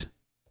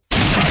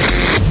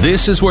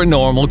This is where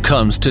normal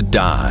comes to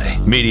die.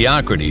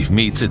 Mediocrity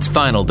meets its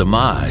final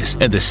demise,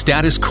 and the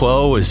status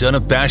quo is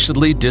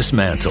unabashedly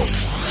dismantled.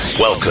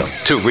 Welcome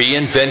to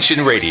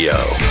Reinvention Radio.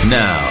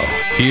 Now,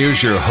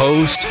 here's your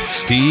host,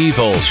 Steve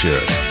Olsher.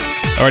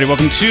 Alrighty,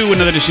 welcome to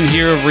another edition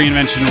here of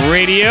Reinvention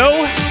Radio.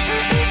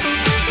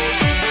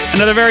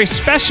 Another very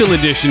special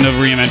edition of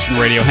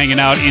Reinvention Radio, hanging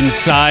out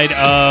inside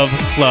of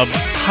Club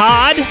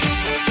Pod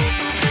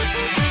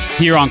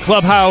here on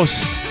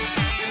Clubhouse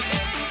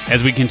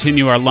as we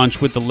continue our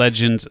Lunch with the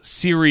Legends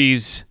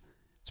series.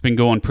 It's been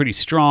going pretty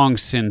strong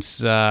since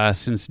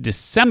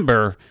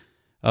December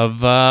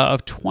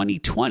of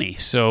 2020.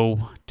 So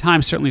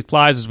time certainly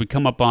flies as we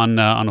come up on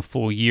a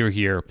full year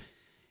here,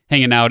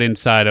 hanging out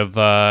inside of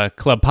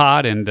Club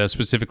Pod and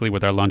specifically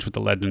with our Lunch with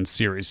the Legends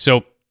series.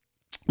 So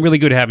really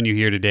good having you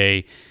here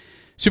today.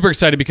 Super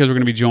excited because we're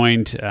going to be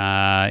joined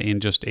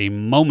in just a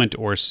moment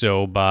or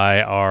so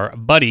by our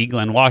buddy,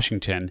 Glenn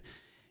Washington.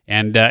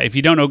 And if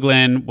you don't know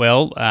Glenn,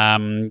 well,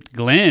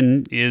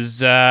 Glenn is,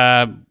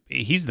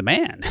 he's the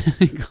man.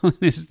 Glenn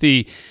is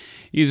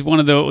he's one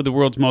of the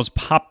world's most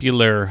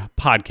popular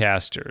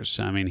podcasters.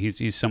 I mean,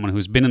 he's someone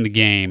who's been in the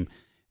game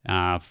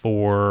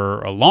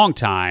for a long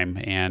time,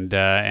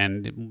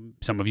 and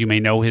some of you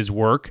may know his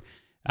work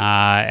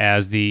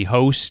as the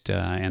host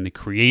and the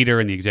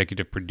creator and the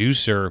executive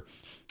producer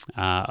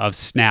of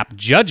Snap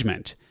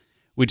Judgment,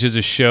 which is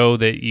a show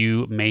that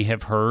you may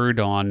have heard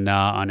on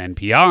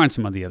NPR and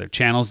some of the other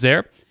channels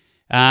there.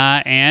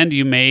 And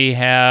you may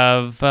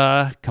have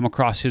come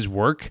across his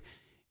work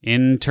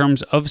in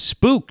terms of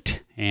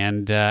Spooked.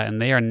 And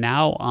they are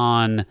now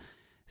on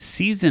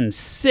season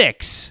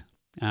 6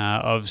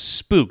 of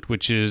Spooked,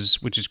 which is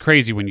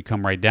crazy when you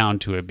come right down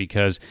to it,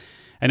 because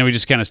I know we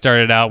just kind of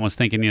started out and was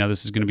thinking,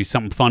 this is going to be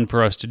something fun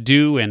for us to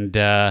do, and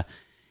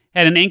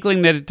had an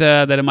inkling that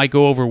it might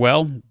go over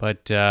well,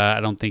 but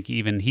I don't think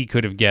even he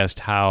could have guessed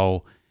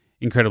how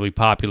incredibly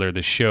popular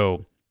the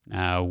show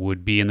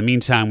would be. In the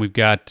meantime, we've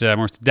got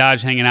Marissa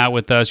Dodge hanging out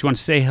with us. You want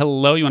to say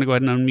hello? You want to go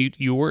ahead and unmute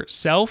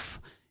yourself?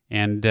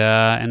 And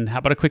how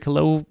about a quick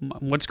hello?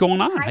 What's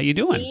going on? Hi, how you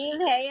doing? Steve.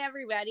 Hey,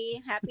 everybody.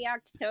 Happy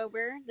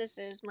October. This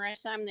is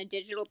Marissa. I'm the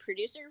digital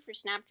producer for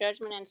Snap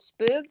Judgment and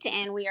Spooked,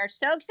 and we are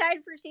so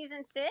excited for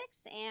season 6,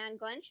 and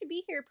Glenn should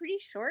be here pretty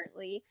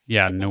shortly.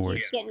 Yeah, no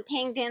worries. He's getting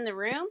pinged in the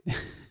room.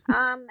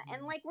 And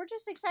we're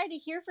just excited to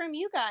hear from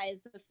you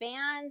guys, the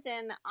fans,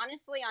 and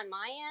honestly, on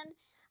my end,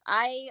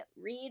 I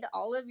read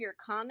all of your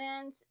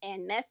comments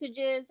and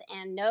messages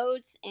and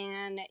notes,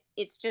 and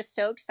it's just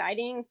so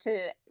exciting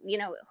to,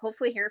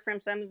 hopefully hear from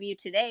some of you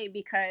today,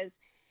 because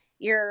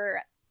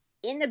you're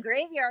in the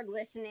graveyard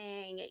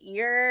listening,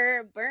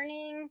 you're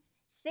burning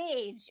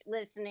sage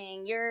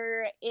listening,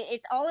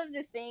 it's all of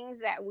the things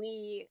that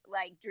we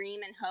dream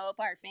and hope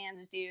our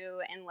fans do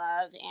and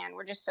love, and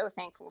we're just so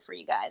thankful for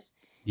you guys.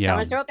 Yeah. So I'm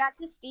going to throw it back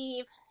to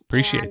Steve.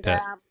 Appreciate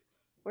that.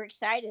 We're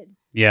excited.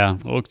 Yeah,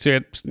 well,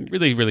 it's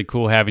really, really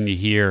cool having you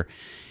here,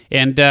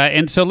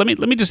 and so let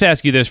me just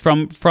ask you this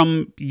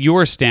from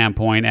your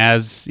standpoint,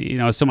 as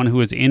someone who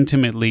is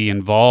intimately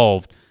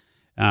involved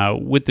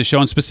with the show,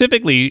 and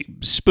specifically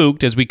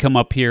Spooked, as we come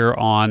up here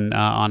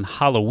on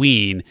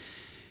Halloween,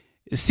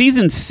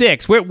 season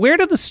 6. Where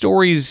do the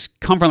stories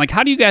come from?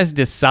 How do you guys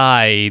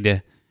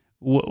decide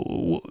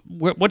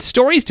what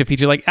stories to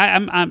feature?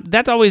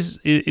 That's always,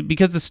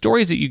 because the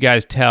stories that you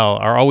guys tell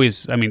are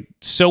always,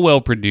 so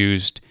well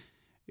produced.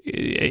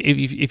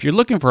 If you're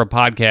looking for a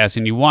podcast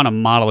and you want to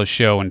model a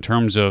show in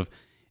terms of,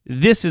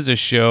 this is a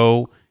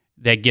show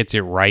that gets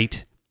it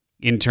right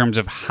in terms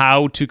of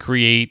how to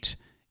create,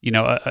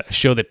 a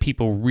show that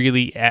people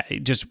really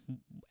just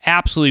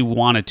absolutely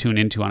want to tune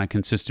into on a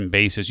consistent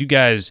basis. You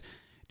guys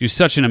do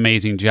such an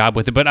amazing job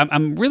with it, but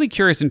I'm really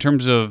curious in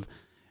terms of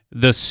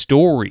the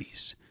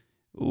stories.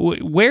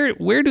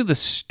 Where do the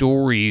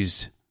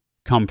stories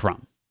come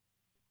from?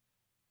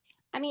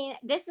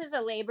 This is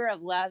a labor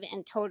of love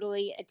and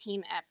totally a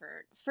team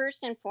effort.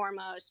 First and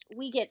foremost,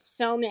 we get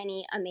so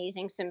many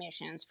amazing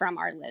submissions from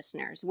our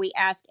listeners. We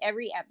ask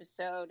every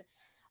episode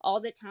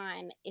all the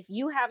time, if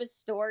you have a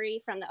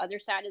story from the other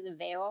side of the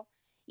veil,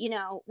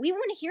 we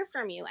want to hear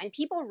from you. And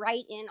people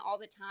write in all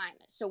the time.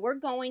 So we're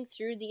going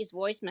through these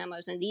voice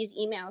memos and these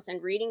emails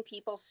and reading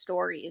people's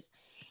stories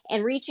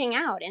and reaching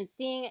out and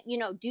seeing,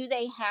 do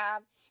they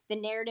have the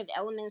narrative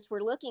elements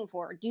we're looking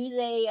for? Do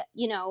they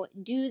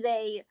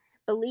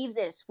believe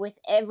this with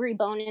every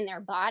bone in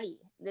their body,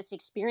 this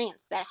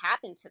experience that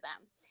happened to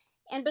them?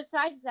 And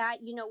besides that,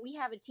 we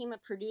have a team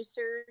of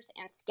producers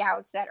and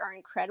scouts that are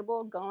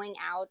incredible, going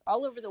out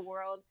all over the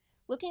world,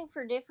 looking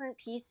for different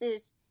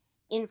pieces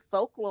in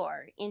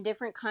folklore, in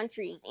different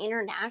countries,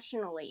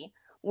 internationally.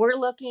 We're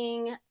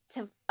looking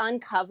to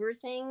uncover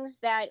things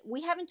that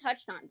we haven't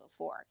touched on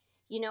before.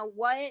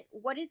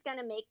 What is going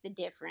to make the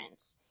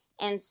difference?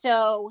 And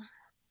so,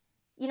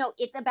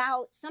 it's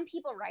about some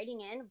people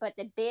writing in, but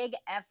the big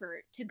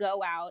effort to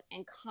go out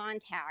and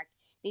contact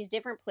these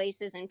different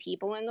places and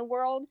people in the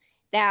world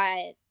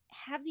that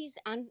have these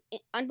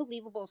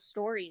unbelievable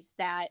stories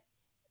that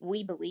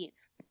we believe.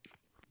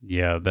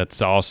 Yeah,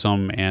 that's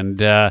awesome.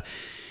 And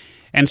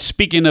And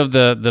speaking of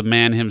the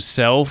man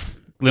himself,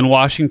 Glynn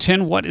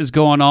Washington, what is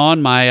going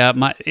on?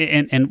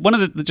 And one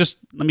of the, just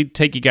let me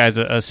take you guys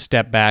a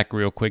step back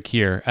real quick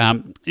here.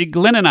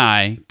 Glynn and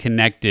I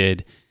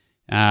connected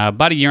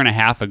about a year and a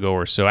half ago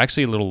or so,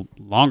 actually a little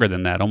longer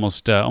than that,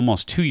 almost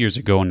 2 years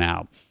ago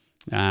now.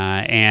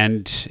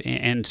 And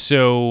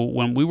so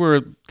when we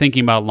were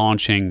thinking about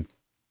launching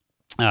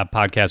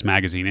Podcast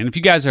Magazine, and if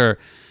you guys are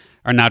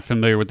not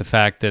familiar with the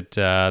fact that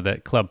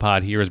that Club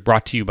Pod here is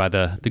brought to you by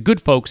the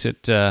good folks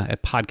at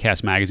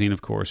Podcast Magazine,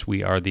 of course,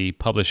 we are the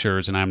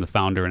publishers, and I'm the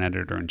founder and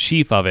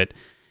editor-in-chief of it.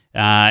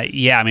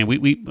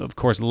 We of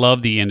course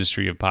love the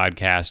industry of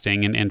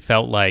podcasting and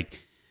felt like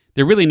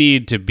there really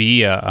needed to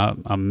be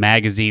a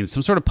magazine,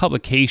 some sort of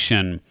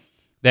publication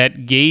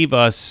that gave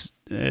us,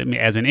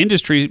 as an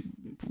industry,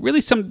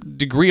 really some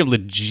degree of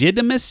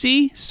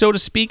legitimacy, so to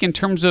speak, in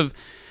terms of,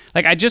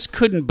 like, I just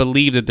couldn't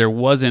believe that there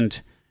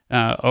wasn't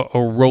a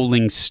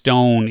Rolling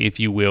Stone, if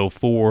you will,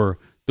 for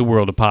the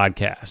world of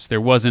podcasts. There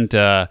wasn't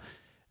a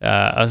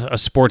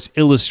Sports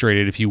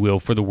Illustrated, if you will,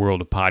 for the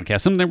world of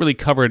podcasts. Something that really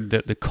covered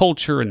the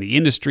culture and the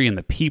industry and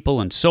the people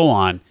and so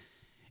on.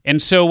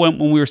 And so when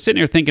we were sitting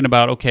here thinking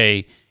about,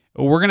 okay,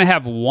 we're going to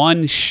have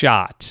one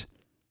shot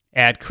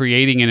at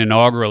creating an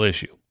inaugural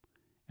issue,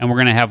 and we're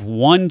going to have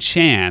one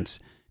chance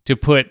to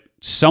put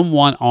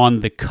someone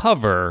on the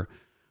cover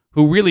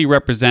who really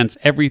represents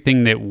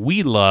everything that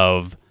we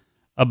love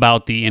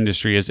about the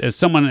industry. As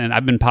someone, and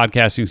I've been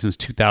podcasting since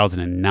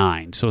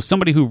 2009, so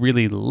somebody who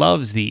really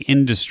loves the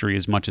industry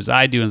as much as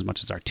I do, as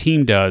much as our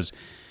team does,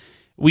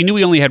 we knew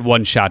we only had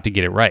one shot to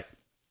get it right.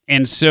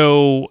 And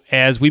so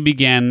as we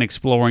began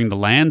exploring the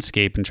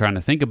landscape and trying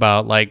to think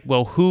about, like,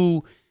 well,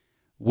 who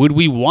would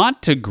we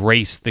want to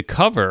grace the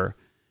cover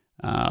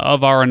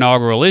of our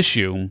inaugural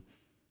issue,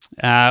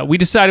 we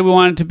decided we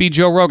wanted it to be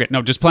Joe Rogan.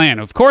 No, just playing.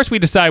 Of course, we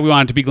decided we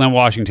wanted it to be Glynn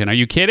Washington. Are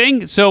you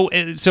kidding? So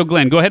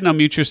Glynn, go ahead and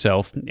unmute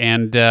yourself,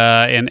 and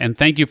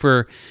thank you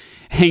for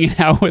hanging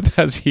out with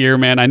us here,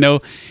 man. I know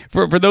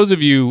for those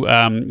of you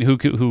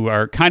who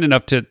are kind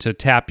enough to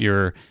tap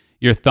your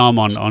thumb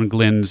on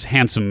Glynn's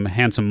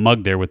handsome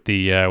mug there with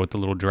the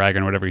little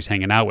dragon or whatever he's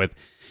hanging out with,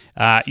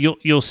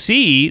 you'll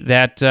see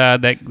that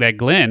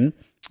Glynn,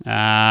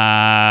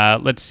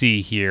 let's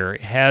see here,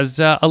 has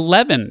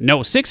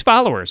 6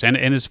 followers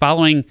and is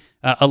following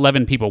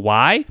 11 people.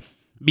 Why?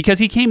 Because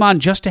he came on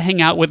just to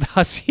hang out with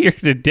us here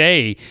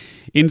today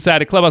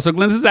inside a Clubhouse. So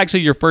Glynn, this is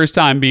actually your first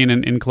time being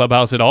in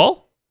Clubhouse at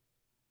all?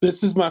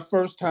 This is my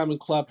first time in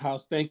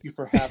Clubhouse. Thank you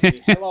for having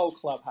me. Hello,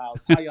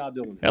 Clubhouse. How y'all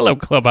doing? Hello,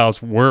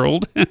 Clubhouse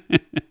world.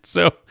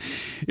 So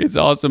it's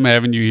awesome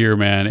having you here,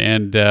 man.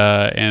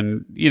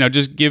 And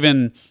just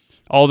given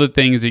all the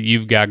things that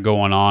you've got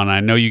going on,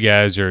 I know you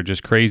guys are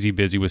just crazy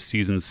busy with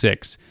season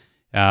 6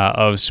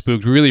 of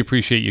Spooked. We really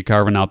appreciate you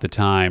carving out the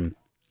time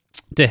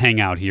to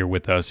hang out here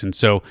with us. And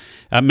so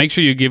make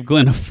sure you give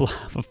Glynn a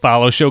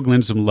follow, show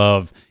Glynn some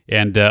love,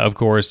 and of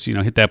course,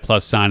 hit that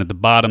plus sign at the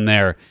bottom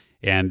there.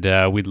 And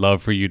we'd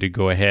love for you to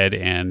go ahead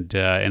and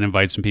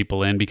invite some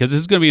people in, because this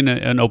is going to be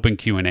an open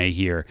Q&A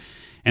here.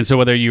 And so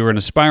whether you're an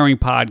aspiring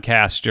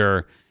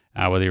podcaster,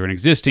 whether you're an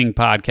existing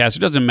podcaster, it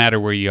doesn't matter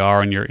where you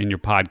are in your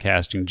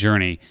podcasting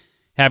journey,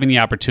 having the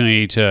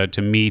opportunity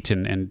to meet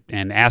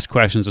and ask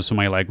questions of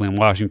somebody like Glynn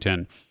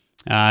Washington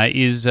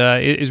is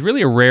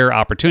really a rare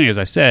opportunity. As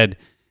I said,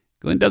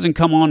 Glynn doesn't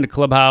come on to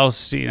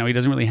Clubhouse. He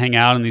doesn't really hang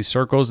out in these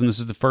circles, and this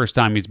is the first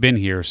time he's been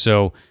here.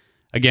 So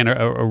again,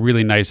 a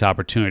really nice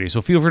opportunity.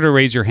 So feel free to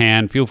raise your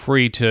hand. Feel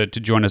free to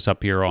join us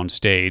up here on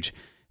stage,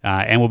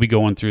 and we'll be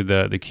going through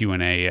the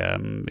Q&A,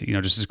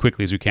 just as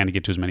quickly as we can to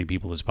get to as many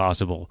people as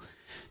possible.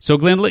 So,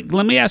 Glynn,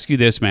 let me ask you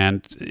this,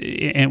 man.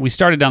 And we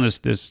started down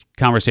this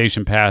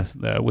conversation path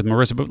with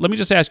Marissa, but let me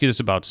just ask you this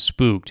about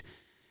Spooked.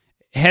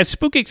 Has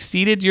Spooked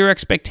exceeded your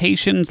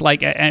expectations?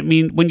 Like, I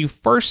mean, when you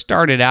first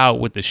started out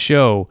with the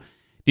show,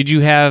 did you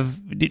have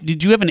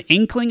an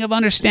inkling of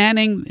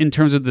understanding in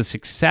terms of the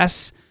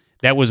success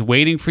that was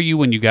waiting for you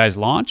when you guys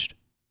launched?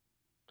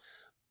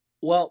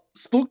 Well,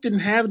 Spooked didn't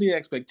have any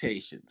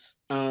expectations.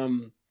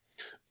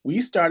 We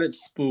started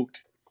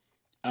Spooked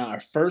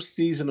our first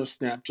season of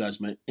Snap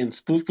Judgment, and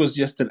Spooked was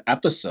just an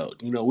episode.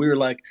 We were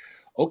like,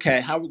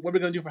 okay, what are we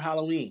going to do for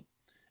Halloween?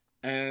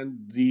 And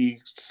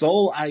the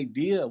sole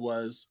idea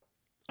was,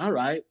 all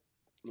right,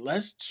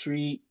 let's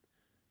treat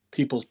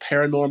people's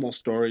paranormal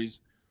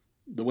stories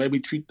the way we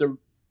treat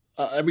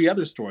every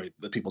other story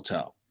that people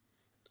tell.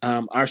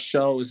 Our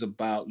show is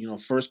about,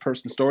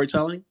 first-person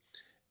storytelling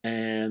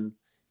and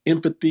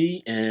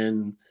empathy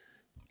and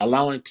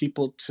allowing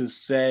people to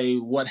say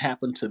what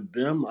happened to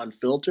them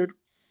unfiltered.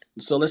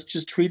 So let's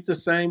just treat it the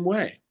same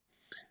way.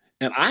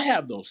 And I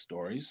have those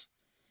stories,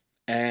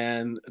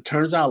 and it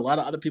turns out a lot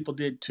of other people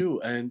did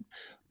too. And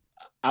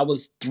I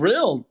was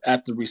thrilled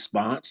at the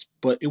response,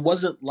 but it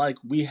wasn't like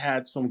we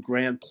had some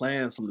grand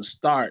plan from the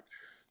start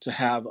to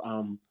have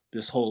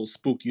this whole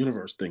Spook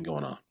universe thing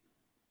going on.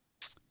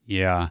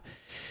 Yeah.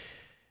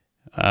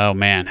 Oh,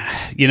 man.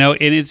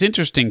 And it's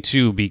interesting,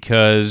 too,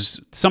 because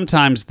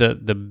sometimes the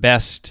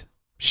best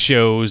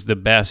shows, the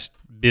best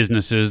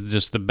businesses,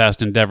 just the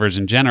best endeavors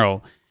in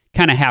general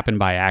kind of happened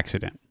by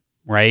accident,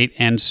 right?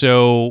 And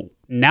so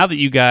now that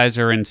you guys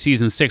are in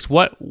season 6,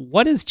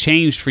 what has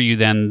changed for you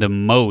then the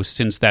most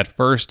since that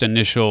first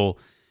initial,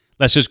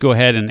 let's just go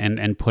ahead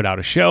and put out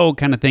a show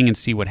kind of thing and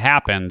see what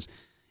happens,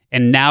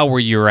 and now where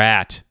you're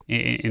at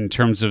in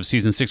terms of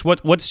season 6?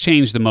 What's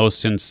changed the most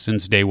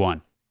since day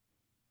one?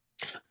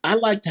 I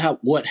like to have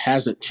what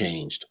hasn't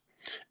changed.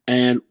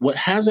 And what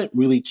hasn't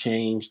really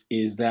changed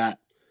is that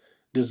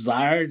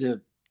desire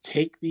to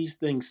take these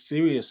things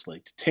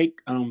seriously,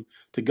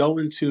 to go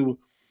into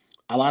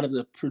a lot of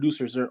the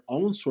producers their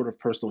own sort of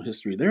personal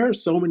history. There are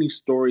so many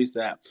stories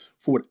that,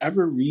 for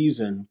whatever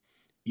reason,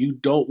 you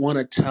don't want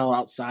to tell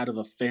outside of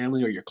a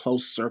family or your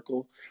close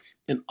circle.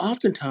 And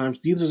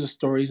oftentimes, these are the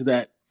stories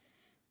that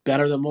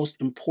are the most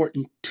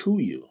important to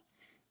you.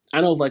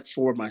 I know, like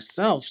for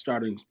myself,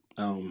 starting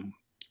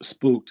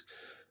Spooked,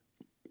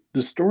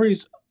 the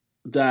stories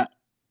that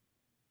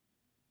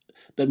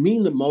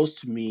mean the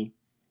most to me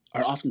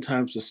are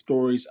oftentimes the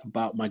stories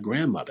about my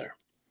grandmother.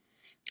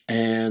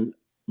 And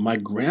my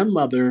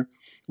grandmother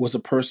was a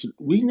person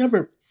we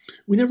never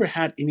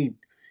had any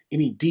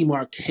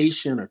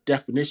demarcation or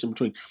definition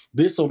between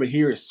this over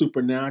here is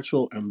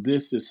supernatural and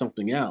this is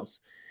something else.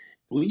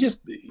 We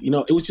just,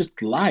 it was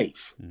just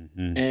life.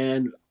 Mm-hmm.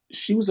 And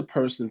she was a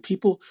person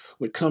people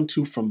would come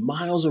to from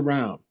miles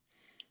around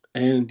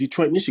in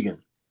Detroit,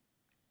 Michigan.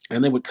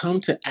 And they would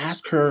come to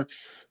ask her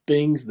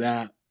things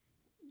that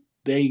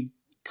they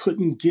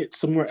couldn't get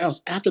somewhere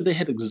else. After they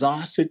had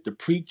exhausted the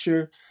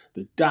preacher,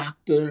 the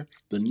doctor,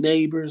 the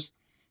neighbors,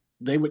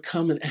 they would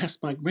come and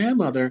ask my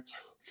grandmother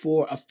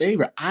for a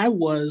favor. I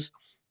was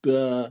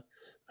her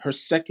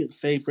second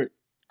favorite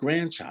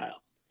grandchild,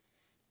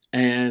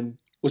 and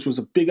which was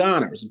a big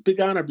honor. It was a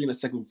big honor being a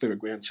second favorite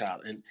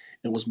grandchild. And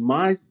it was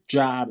my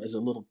job as a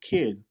little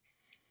kid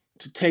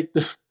to take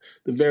the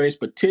various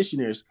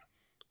petitioners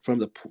from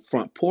the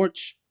front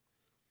porch,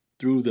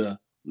 through the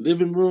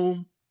living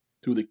room,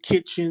 through the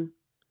kitchen,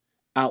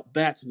 out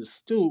back to the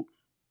stoop,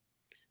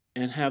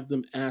 and have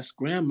them ask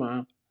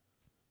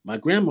my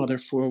grandmother,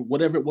 for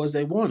whatever it was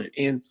they wanted.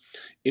 And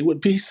it would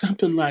be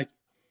something like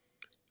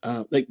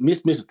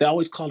Mrs. They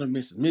always called her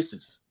Mrs.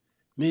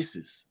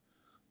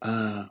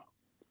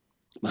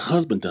 My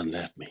husband done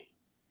left me.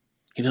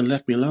 He done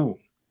left me alone.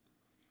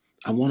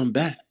 I want him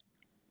back.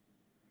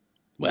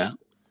 Well,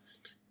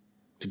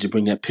 did you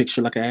bring that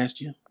picture like I asked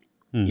you?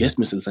 Mm-hmm. Yes,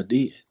 Mrs., I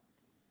did.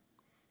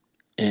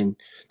 And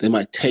they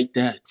might take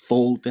that,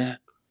 fold that,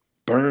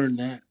 burn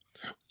that.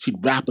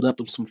 She'd wrap it up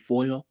in some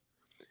foil.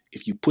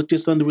 If you put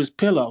this under his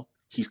pillow,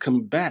 he's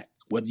coming back,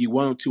 whether you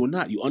want him to or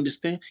not. You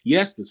understand?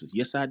 Yes, Mrs.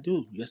 Yes, I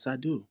do. Yes, I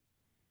do.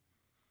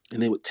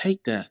 And they would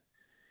take that,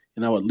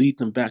 and I would lead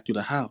them back to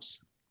the house.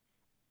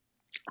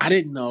 I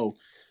didn't know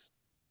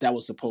that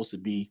was supposed to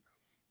be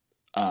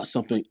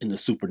something in the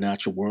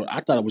supernatural world.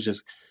 I thought it was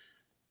just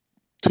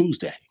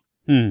Tuesday.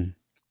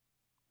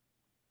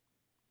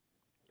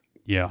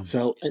 Yeah.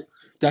 So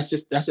that's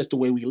just the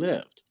way we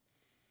lived.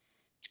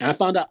 And I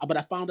found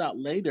out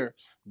later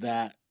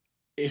that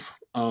if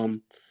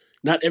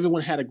not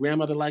everyone had a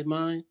grandmother like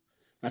mine.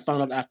 I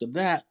found out after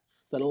that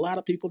a lot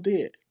of people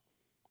did.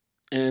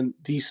 And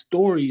these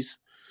stories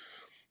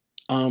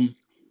of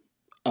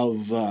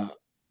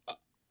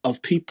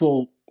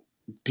people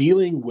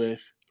dealing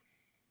with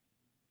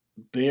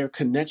their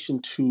connection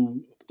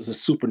to the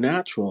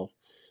supernatural,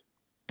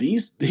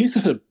 these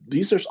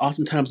are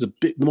oftentimes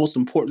the most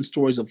important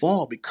stories of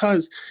all,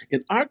 because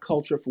in our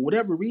culture, for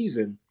whatever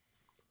reason,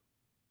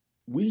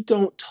 we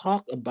don't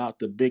talk about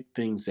the big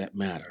things that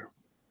matter.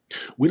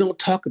 We don't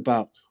talk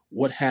about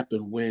what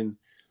happened when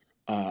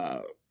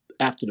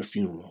after the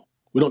funeral.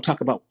 We don't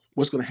talk about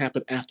what's going to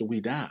happen after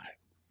we die.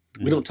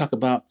 Mm-hmm. We don't talk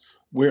about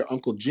where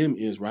Uncle Jim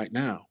is right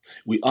now.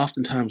 We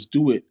oftentimes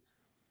do it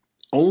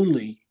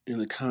only in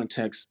the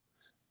context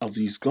of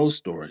these ghost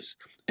stories.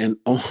 And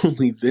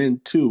only then,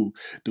 too,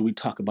 do we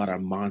talk about our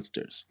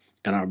monsters.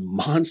 And our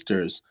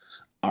monsters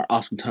are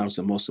oftentimes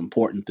the most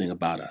important thing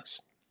about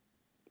us.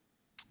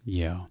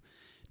 Yeah.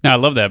 No, I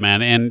love that,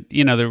 man. And,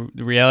 the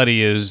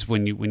reality is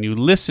when you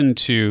listen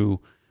to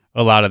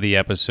a lot of the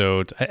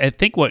episodes, I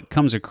think what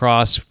comes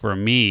across for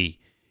me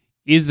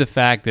is the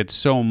fact that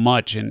so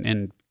much,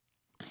 and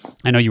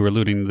I know you were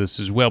alluding to this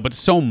as well, but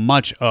so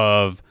much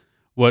of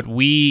what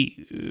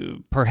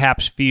we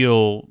perhaps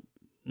feel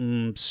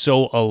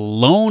so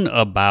alone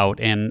about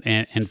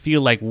and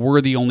feel like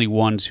we're the only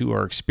ones who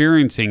are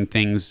experiencing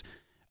things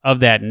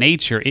of that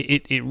nature,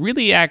 it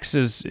really acts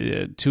as,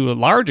 to a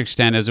large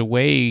extent, as a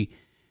way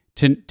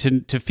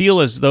to feel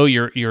as though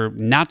you're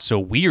not so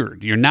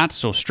weird, you're not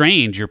so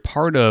strange, you're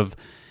part of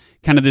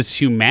kind of this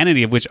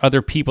humanity of which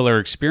other people are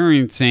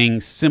experiencing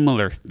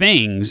similar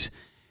things.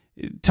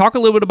 Talk a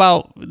little bit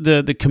about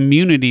the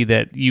community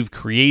that you've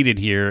created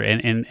here,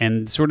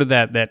 and sort of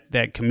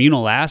that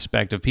communal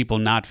aspect of people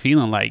not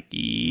feeling like,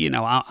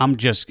 I'm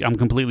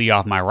completely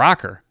off my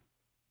rocker.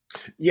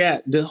 Yeah,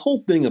 the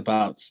whole thing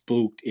about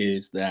Spooked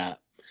is that,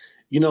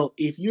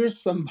 if you're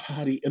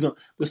somebody,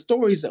 the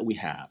stories that we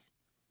have,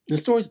 the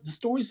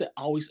stories that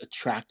always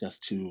attract us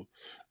to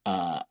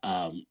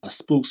a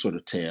spook sort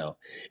of tale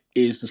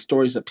is the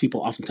stories that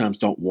people oftentimes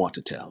don't want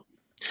to tell.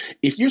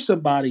 If you're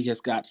somebody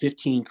that's got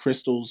 15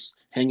 crystals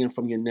hanging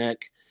from your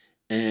neck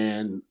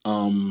and,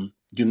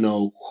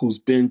 who's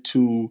been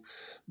to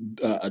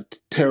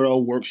tarot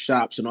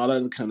workshops and all that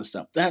other kind of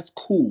stuff, that's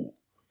cool.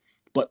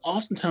 But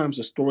oftentimes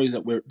the stories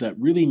that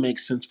really make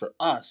sense for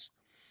us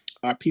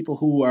are people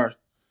who are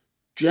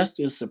just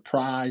as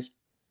surprised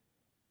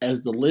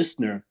as the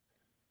listener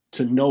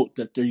to note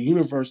that their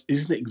universe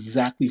isn't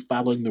exactly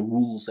following the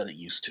rules that it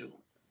used to.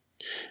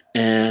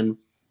 And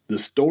the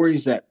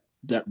stories that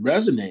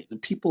resonate, the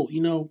people,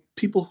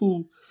 people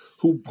who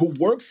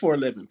work for a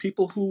living,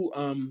 people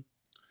who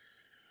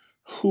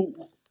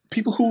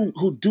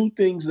do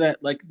things that,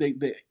 like,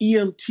 the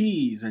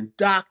EMTs and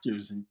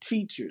doctors and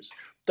teachers,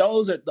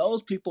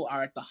 those people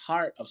are at the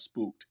heart of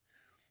Spooked.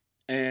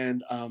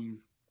 And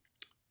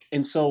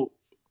so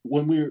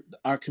when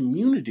our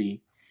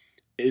community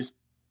is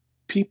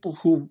people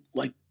who,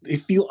 like, they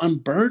feel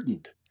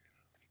unburdened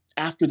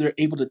after they're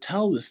able to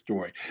tell this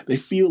story. They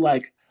feel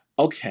like,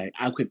 okay,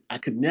 I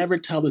could never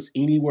tell this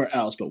anywhere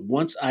else, but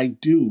once I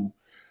do,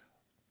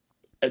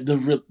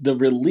 the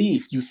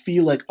relief, you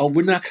feel like, oh,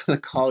 we're not going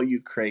to call you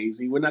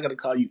crazy. We're not going to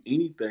call you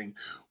anything.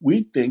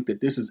 We think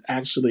that this is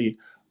actually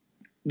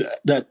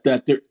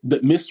that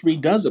mystery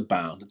does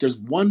abound, that there's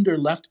wonder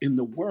left in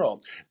the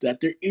world, that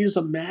there is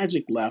a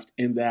magic left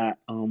in that.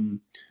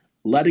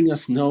 Letting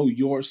us know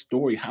your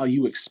story, how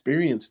you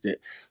experienced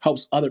it,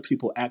 helps other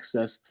people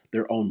access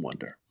their own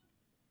wonder.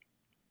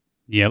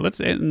 Yeah,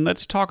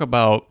 let's talk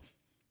about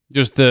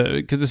just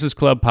because this is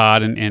Club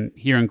Pod, and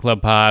here in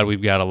Club Pod,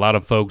 we've got a lot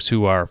of folks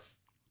who are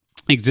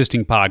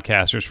existing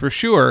podcasters for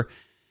sure,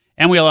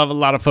 and we'll have a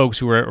lot of folks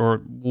who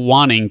are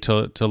wanting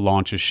to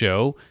launch a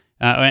show,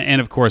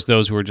 and of course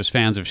those who are just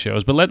fans of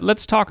shows. But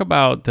let's talk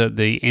about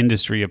the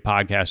industry of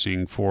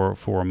podcasting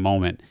for a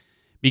moment,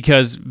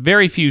 because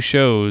very few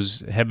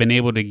shows have been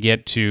able to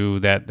get to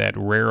that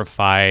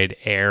rarefied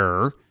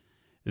air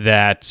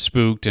that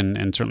Spooked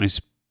and certainly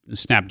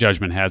Snap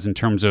Judgment has in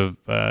terms of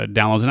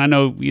downloads. And I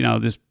know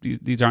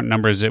these aren't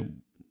numbers that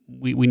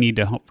we need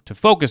to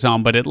focus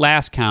on, but at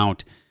last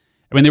count,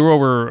 I mean,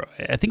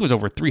 I think it was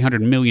over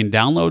 300 million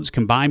downloads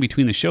combined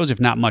between the shows,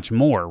 if not much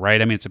more,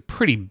 right? I mean, it's a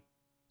pretty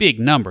big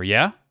number,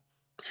 yeah?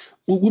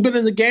 We've been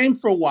in the game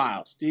for a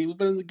while, Steve. We've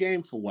been in the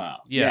game for a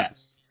while. Yeah.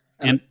 Yes.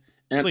 And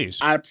please.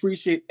 I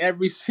appreciate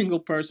every single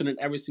person and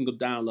every single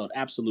download.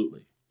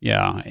 Absolutely.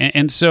 Yeah.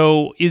 And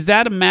so is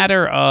that a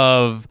matter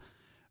of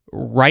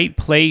right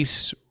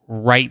place,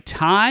 right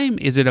time?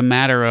 Is it a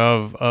matter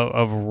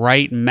of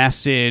right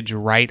message,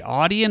 right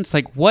audience?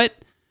 Like what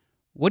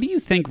do you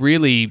think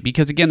really?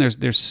 Because again,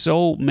 there's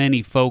so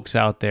many folks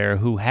out there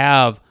who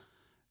have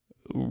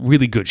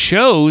really good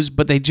shows,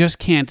 but they just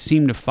can't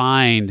seem to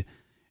find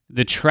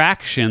the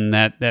traction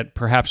that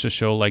perhaps a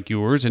show like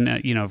yours, and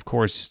of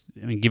course,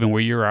 I mean, given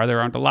where you are,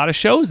 there aren't a lot of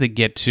shows that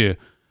get to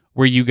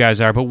where you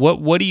guys are. But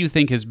what do you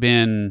think has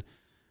been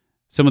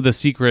some of the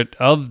secret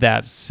of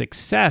that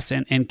success?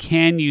 And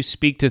can you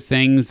speak to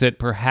things that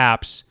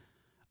perhaps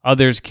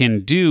others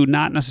can do,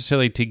 not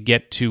necessarily to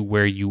get to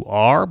where you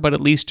are, but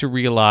at least to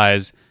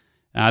realize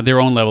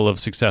their own level of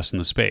success in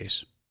the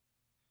space?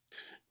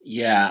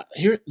 Yeah,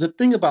 the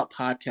thing about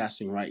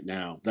podcasting right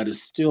now that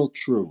is still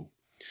true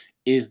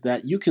is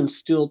that you can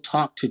still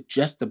talk to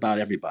just about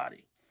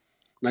everybody.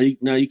 Now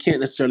you can't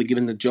necessarily get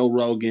into Joe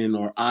Rogan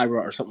or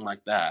Ira or something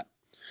like that,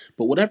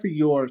 but whatever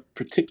your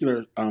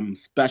particular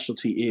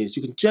specialty is,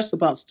 you can just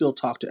about still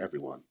talk to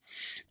everyone.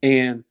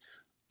 And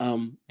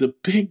the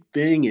big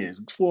thing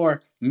is,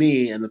 for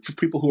me and for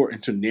people who are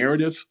into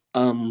narrative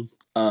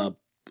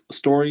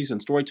stories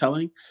and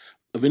storytelling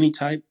of any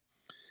type,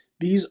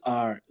 these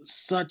are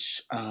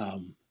such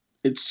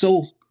it's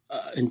so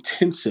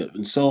intensive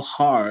and so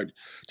hard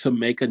to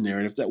make a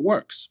narrative that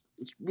works.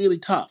 It's really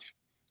tough.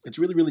 It's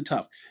really, really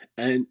tough.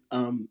 And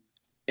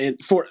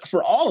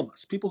for all of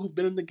us, people who've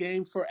been in the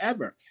game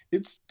forever,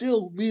 it's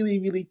still really,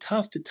 really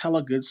tough to tell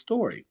a good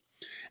story.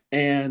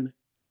 And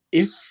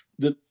if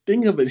the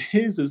thing of it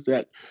is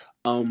that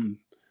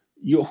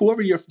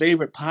whoever your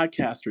favorite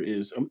podcaster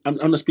is, I'm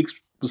going to speak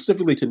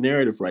specifically to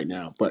narrative right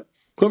now, but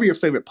whoever your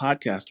favorite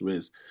podcaster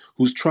is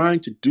who's trying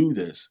to do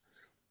this,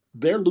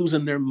 they're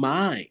losing their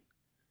mind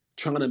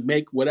trying to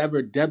make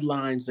whatever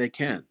deadlines they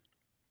can.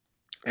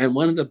 And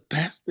one of the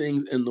best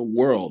things in the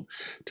world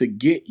to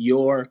get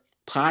your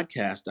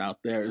podcast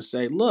out there is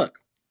say, look,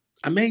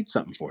 I made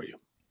something for you.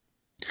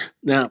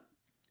 Now,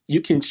 you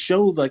can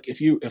show, like,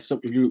 if you're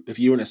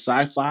in a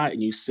sci-fi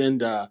and you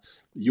send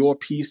your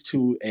piece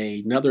to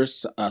another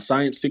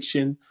science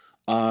fiction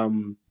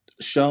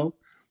show,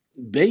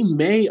 they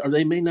may or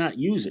they may not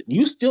use it.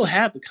 You still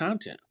have the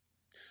content.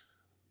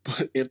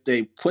 But if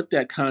they put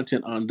that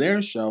content on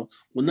their show,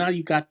 well, now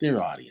you got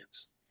their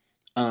audience.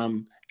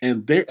 And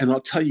I'll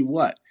tell you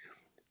what,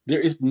 there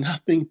is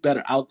nothing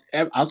better.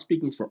 I'm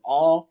speaking for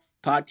all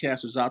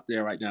podcasters out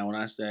there right now when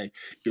I say,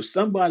 if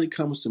somebody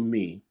comes to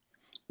me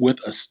with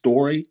a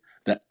story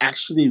that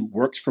actually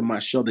works for my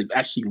show, they've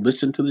actually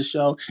listened to the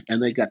show,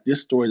 and they got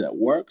this story that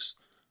works,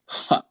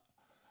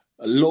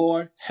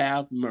 Lord,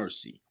 have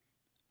mercy.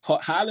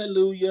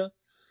 Hallelujah.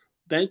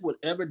 Thank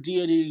whatever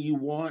deity you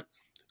want,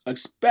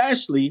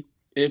 especially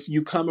if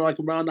you come like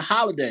around the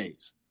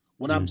holidays.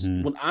 When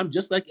I'm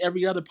just like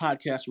every other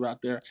podcaster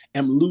out there,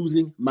 am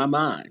losing my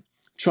mind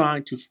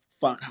trying to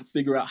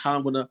figure out how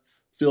I'm going to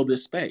fill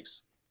this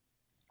space.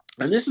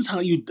 And this is how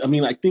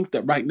I think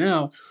that right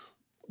now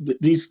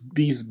these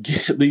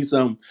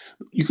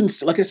you can,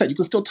 like I said, you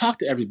can still talk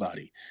to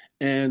everybody,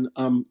 and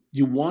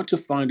you want to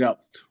find out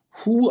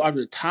who are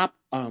the top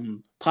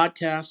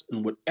podcasts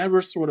in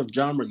whatever sort of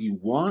genre you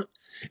want,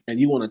 and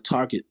you want to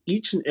target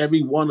each and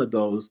every one of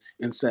those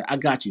and say, I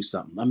got you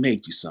something, I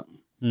made you something.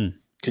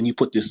 Can you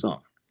put this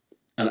on?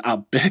 And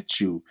I'll bet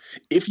you,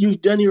 if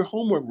you've done your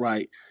homework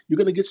right, you're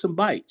going to get some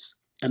bites,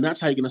 and that's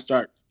how you're going to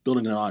start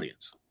building an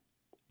audience.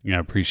 Yeah, I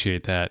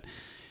appreciate that.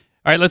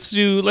 All right, let's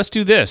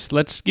do this.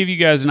 Let's give you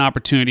guys an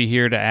opportunity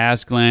here to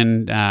ask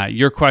Glenn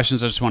your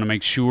questions. I just want to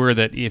make sure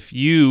that if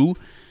you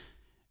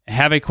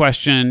have a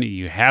question,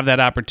 you have that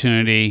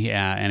opportunity.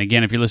 And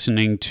again, if you're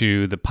listening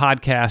to the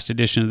podcast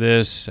edition of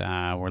this,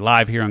 we're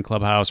live here on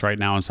Clubhouse right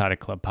now inside of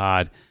Club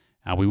Pod.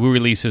 We will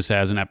release this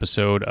as an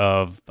episode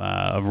of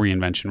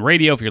Reinvention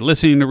Radio. If you're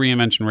listening to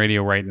Reinvention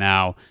Radio right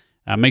now,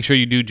 make sure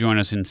you do join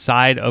us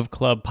inside of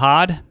Club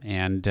Pod.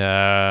 And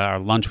our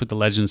Lunch with the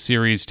Legends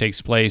series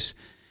takes place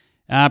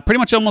pretty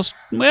much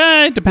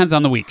it depends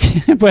on the week.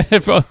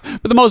 But for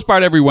the most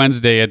part, every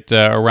Wednesday at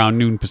around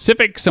noon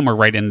Pacific, somewhere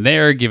right in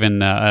there,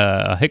 given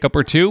a hiccup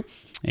or two.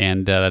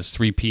 And that's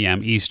 3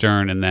 p.m.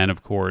 Eastern. And then,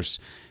 of course,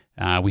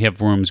 we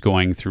have rooms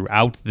going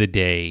throughout the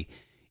day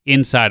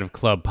inside of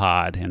Club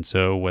Pod. And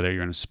so whether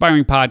you're an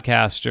aspiring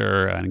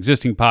podcaster, an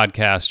existing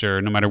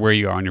podcaster, no matter where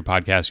you are on your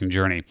podcasting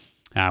journey,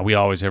 we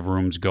always have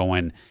rooms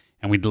going.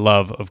 And we'd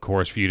love, of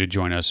course, for you to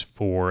join us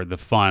for the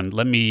fun.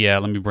 Let me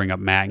bring up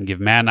Matt and give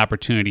Matt an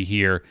opportunity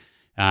here.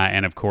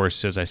 And, of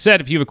course, as I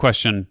said, if you have a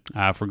question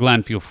for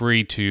Glenn, feel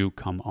free to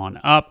come on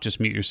up. Just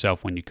mute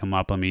yourself when you come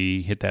up. Let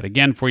me hit that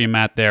again for you,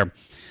 Matt, there.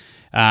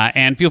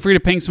 And feel free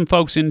to ping some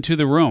folks into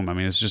the room. I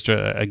mean, it's just,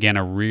 again,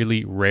 a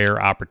really rare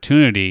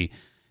opportunity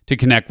to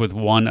connect with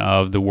one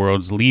of the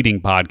world's leading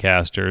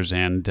podcasters.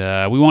 And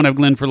we won't have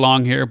Glenn for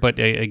long here, but,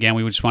 again,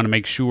 we just want to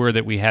make sure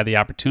that we had the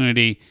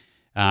opportunity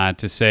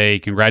to say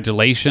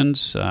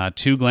congratulations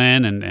to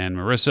Glenn and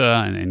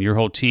Marissa and your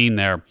whole team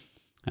there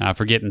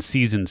for getting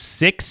season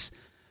 6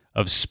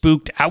 of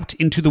Spooked out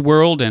into the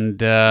world,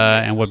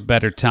 and what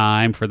better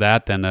time for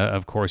that than,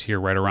 of course, here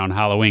right around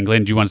Halloween.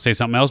 Glenn, do you want to say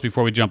something else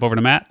before we jump over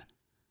to Matt?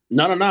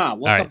 No.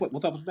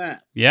 What's up with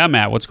Matt? Yeah,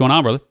 Matt, what's going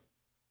on, brother?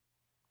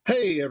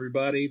 Hey,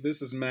 everybody.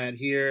 This is Matt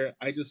here.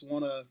 I just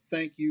want to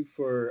thank you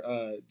for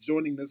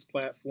joining this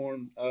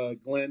platform,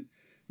 Glenn.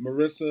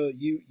 Marissa,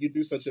 you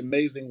do such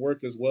amazing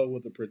work as well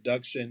with the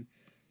production.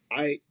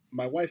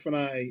 My wife and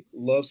I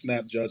love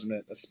Snap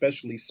Judgment,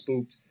 especially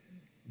Spooked.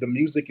 The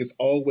music is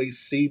always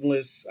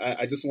seamless.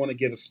 I just want to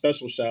give a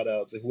special shout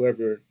out to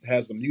whoever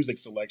has the music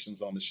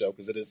selections on the show,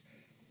 because it is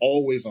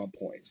always on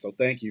point. So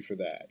thank you for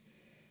that.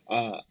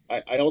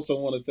 I also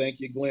want to thank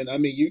you, Glenn. I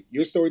mean,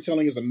 your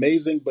storytelling is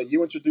amazing, but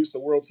you introduced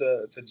the world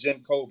to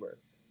Jim Cober.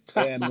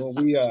 And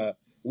when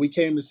we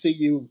came to see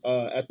you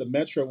at the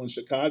Metro in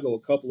Chicago a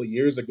couple of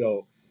years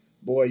ago,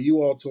 boy,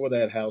 you all tore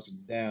that house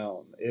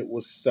down. It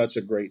was such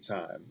a great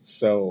time.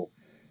 So,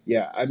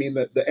 yeah, I mean,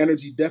 the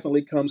energy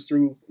definitely comes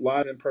through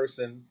live in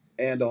person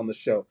and on the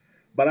show.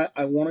 But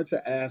I wanted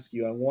to ask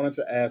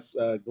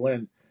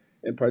Glenn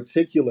in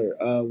particular,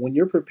 when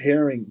you're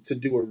preparing to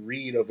do a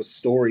read of a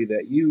story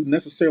that you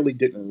necessarily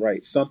didn't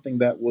write, something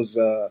that was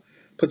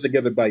put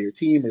together by your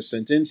team or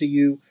sent in to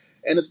you,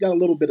 and it's got a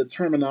little bit of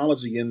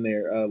terminology in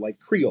there, like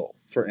Creole,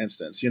 for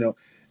instance,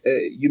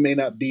 you may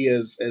not be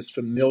as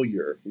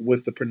familiar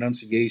with the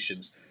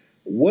pronunciations.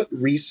 What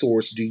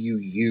resource do you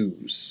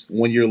use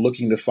when you're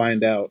looking to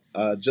find out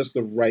just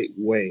the right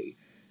way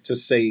to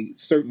say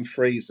certain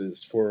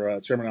phrases for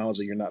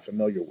terminology you're not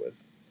familiar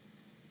with?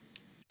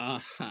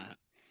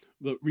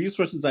 The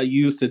resources I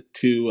use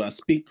to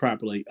speak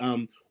properly.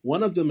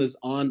 One of them is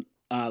on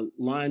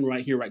line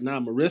right here, right now.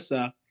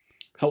 Marissa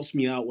helps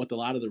me out with a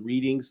lot of the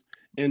readings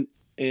and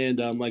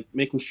like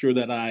making sure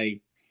that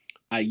I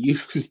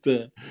use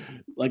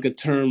a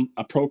term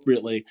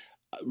appropriately.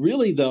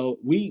 Really, though,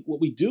 what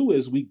we do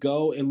is we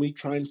go and we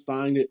try and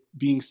find it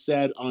being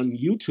said on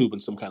YouTube in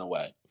some kind of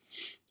way.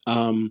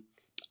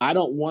 I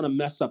don't want to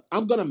mess up.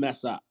 I'm going to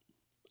mess up.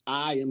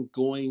 I am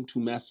going to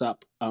mess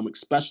up,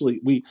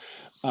 especially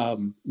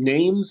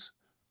names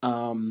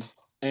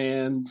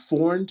and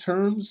foreign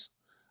terms.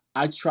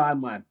 I try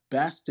my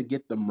best to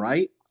get them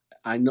right.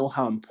 I know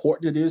how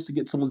important it is to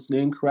get someone's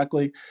name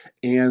correctly,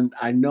 and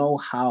I know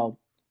how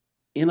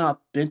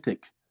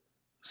inauthentic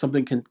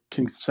something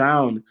can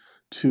sound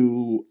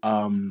to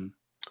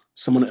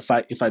someone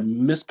if I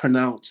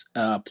mispronounce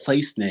a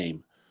place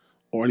name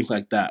or anything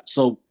like that.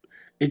 So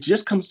it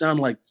just comes down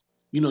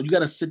you got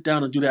to sit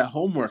down and do that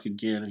homework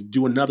again and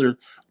do another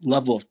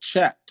level of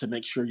check to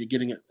make sure you're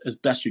getting it as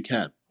best you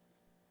can.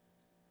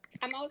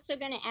 I'm also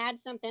going to add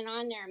something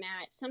on there,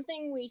 Matt.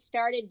 Something we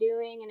started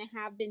doing and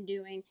have been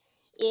doing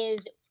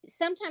is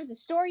sometimes the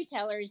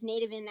storyteller is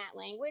native in that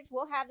language.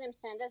 We'll have them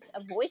send us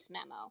a voice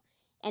memo.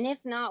 And if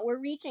not, we're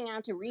reaching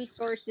out to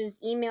resources,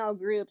 email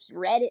groups,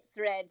 Reddit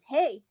threads.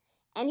 Hey,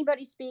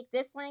 anybody speak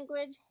this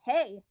language?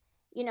 Hey,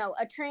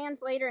 a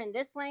translator in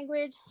this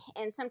language.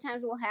 And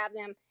sometimes we'll have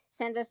them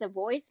send us a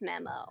voice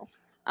memo.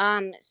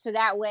 So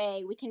that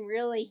way we can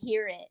really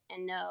hear it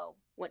and know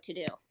what to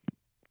do.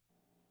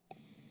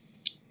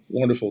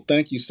 Wonderful.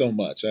 Thank you so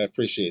much. I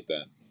appreciate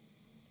that.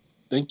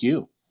 Thank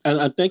you.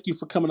 And thank you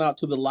for coming out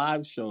to the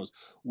live shows.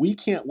 We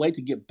can't wait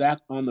to get back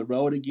on the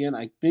road again.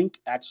 I think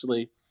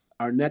actually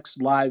our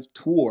next live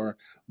tour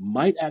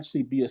might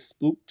actually be a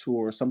spook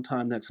tour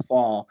sometime next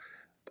fall.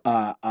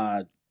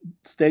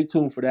 Stay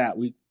tuned for that.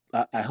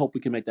 I hope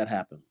we can make that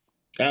happen.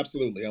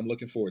 Absolutely. I'm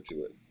looking forward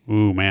to it.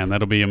 Ooh, man,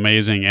 that'll be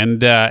amazing. And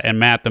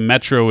Matt, the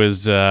Metro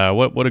is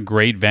what a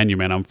great venue,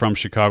 man. I'm from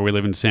Chicago. We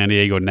live in San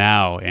Diego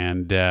now.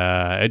 And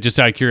just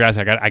out of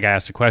curiosity, I got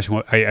asked a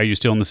question. Are you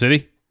still in the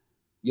city?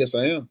 Yes,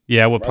 I am.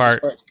 Yeah, what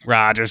part?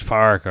 Rogers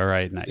Park. All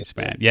right, nice,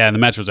 man. Yeah, and the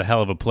Metro's a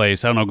hell of a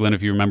place. I don't know, Glenn,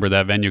 if you remember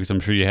that venue, because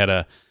I'm sure you had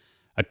a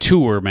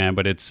tour, man.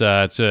 But it's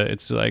I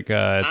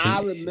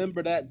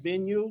remember that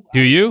venue.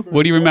 Do you?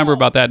 What do you remember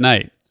about that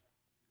night?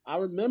 I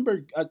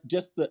remember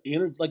just the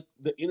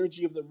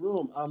energy of the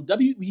room.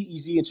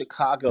 WBEZ in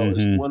Chicago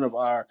is one of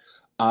our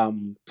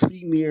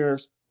premier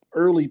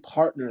early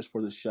partners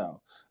for the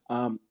show.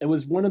 It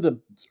was one of the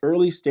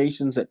early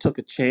stations that took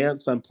a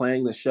chance on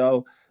playing the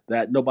show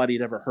that nobody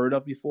had ever heard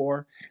of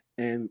before.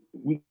 And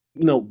we,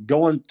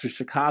 going to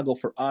Chicago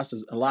for us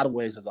is in a lot of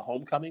ways as a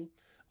homecoming.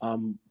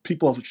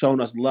 People have shown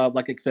us love,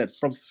 like I said,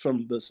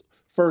 from this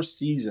first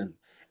season.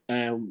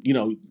 And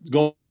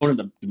going to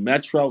the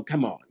Metro,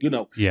 come on,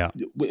 yeah,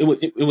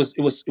 it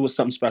was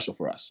something special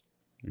for us.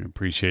 I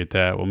appreciate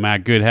that. Well,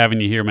 Matt, good having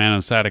you here, man,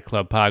 on Side of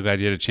Club Pod. Glad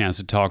you had a chance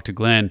to talk to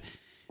Glenn.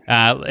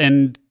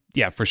 And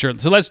yeah, for sure.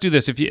 So let's do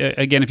this. If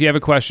you have a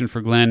question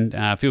for Glenn,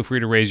 feel free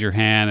to raise your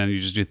hand, and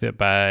you just do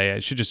that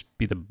it should just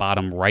be the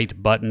bottom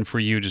right button for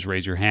you. Just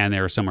raise your hand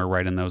there or somewhere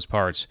right in those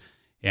parts,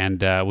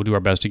 and we'll do our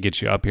best to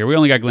get you up here. We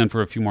only got Glenn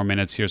for a few more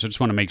minutes here, so I just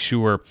want to make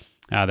sure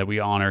that we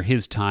honor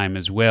his time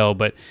as well.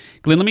 But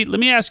Glenn, let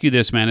me ask you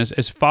this, man.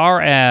 As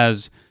far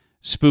as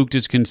Spooked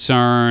is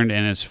concerned,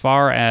 and as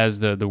far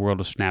as the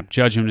world of Snap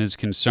Judgment is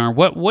concerned,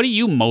 what are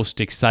you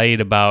most excited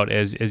about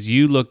as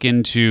you look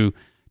into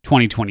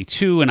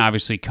 2022 and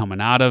obviously coming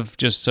out of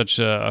just such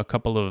a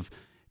couple of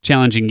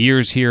challenging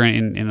years here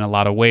in a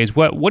lot of ways?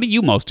 What are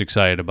you most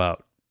excited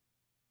about?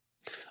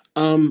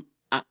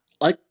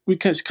 Like we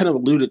kind of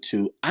alluded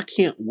to, I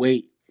can't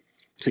wait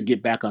to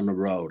get back on the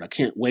road. I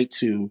can't wait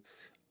to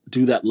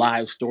do that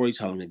live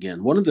storytelling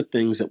again. One of the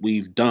things that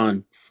we've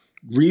done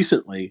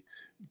recently,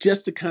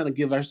 just to kind of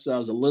give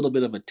ourselves a little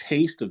bit of a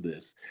taste of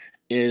this,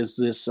 is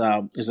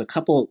a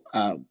couple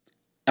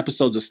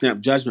episodes of Snap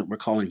Judgment we're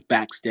calling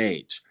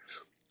Backstage,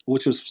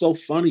 which was so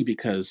funny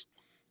because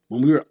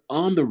when we were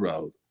on the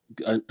road,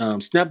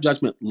 Snap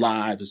Judgment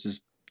Live is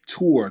this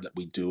tour that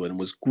we do, and it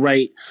was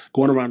great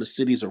going around the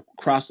cities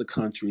across the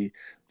country.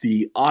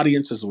 The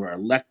audiences were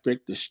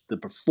electric, the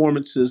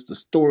performances, the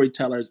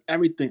storytellers,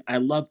 everything. I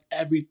loved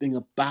everything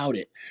about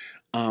it.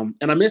 And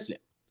I miss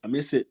it. I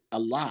miss it a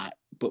lot.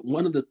 But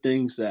one of the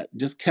things that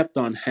just kept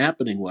on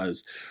happening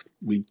was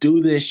we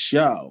do this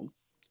show,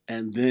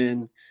 and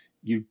then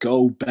you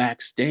go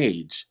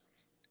backstage,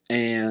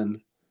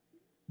 and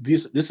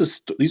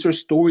these are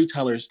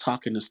storytellers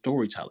talking to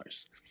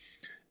storytellers,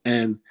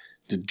 and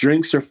the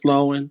drinks are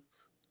flowing.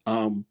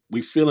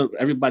 We feel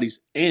everybody's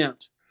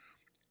amped,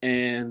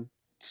 and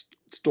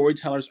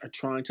storytellers are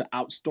trying to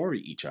outstory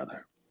each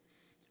other.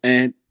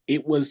 And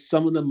it was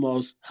some of the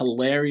most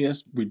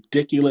hilarious,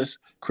 ridiculous,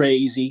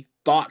 crazy,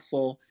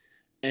 thoughtful,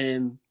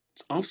 and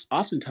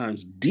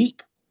oftentimes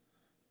deep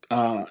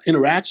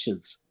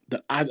interactions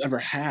that I've ever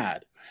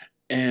had.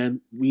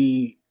 And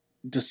we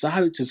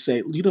decided to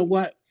say, you know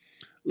what?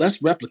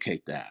 Let's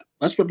replicate that.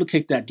 Let's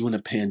replicate that during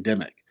a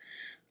pandemic.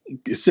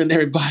 Send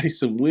everybody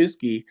some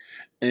whiskey,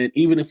 and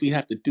even if we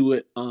have to do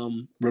it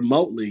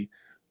remotely,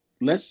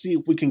 let's see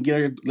if we can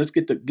get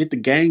the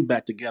gang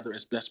back together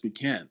as best we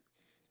can.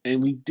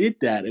 And we did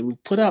that, and we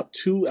put out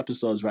 2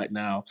 episodes right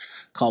now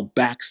called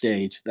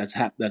Backstage that's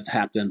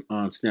happened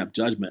on Snap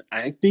Judgment.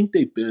 I think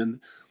they've been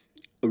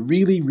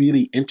really,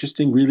 really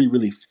interesting, really,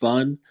 really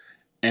fun,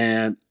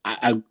 and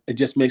it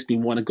just makes me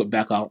want to go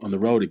back out on the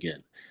road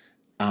again.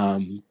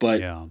 But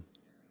yeah.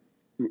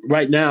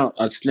 Right now,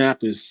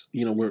 Snap is,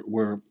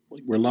 we're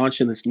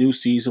launching this new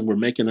season. We're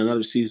making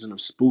another season of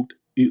Spooked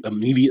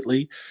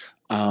immediately.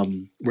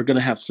 We're going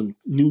to have some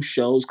new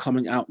shows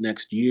coming out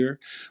next year.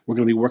 We're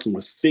going to be working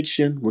with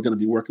fiction. We're going to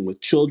be working with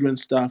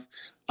children's stuff.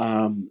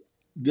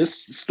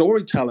 This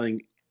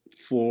storytelling,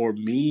 for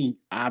me,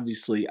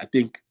 obviously, I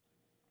think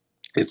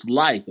it's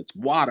life, it's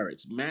water,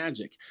 it's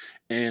magic.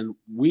 And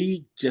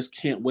we just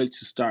can't wait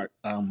to start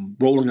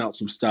rolling out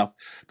some stuff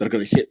that are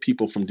going to hit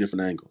people from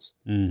different angles.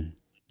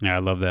 Yeah, I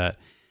love that.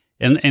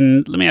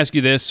 And let me ask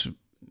you this.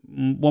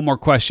 One more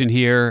question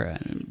here.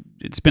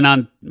 It's been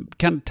on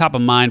kind of top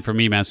of mind for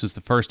me, man, since the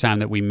first time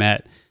that we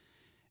met.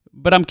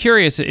 But I'm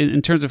curious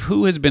in terms of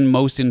who has been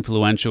most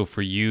influential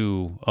for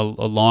you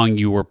along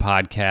your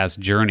podcast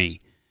journey.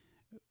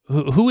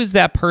 Who is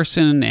that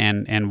person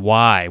and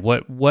why?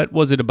 What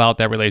was it about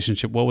that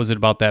relationship? What was it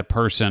about that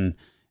person?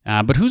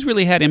 But who's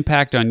really had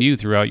impact on you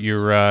throughout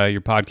your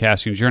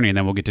podcasting journey? And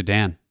then we'll get to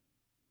Dan.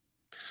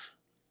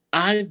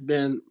 I've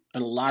been,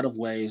 in a lot of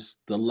ways,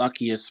 the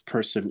luckiest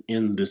person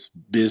in this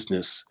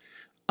business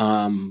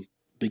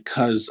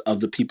because of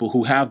the people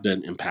who have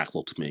been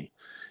impactful to me.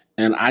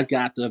 And I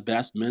got the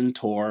best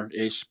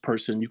mentor-ish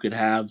person you could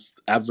have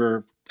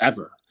ever,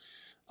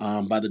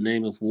 by the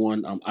name of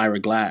one Ira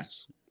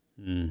Glass.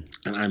 And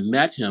I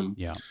met him.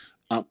 Yeah.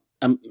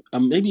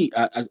 Maybe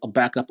I'll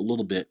back up a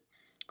little bit.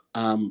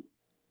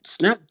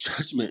 Snap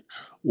Judgment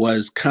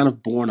was kind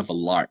of born of a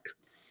lark.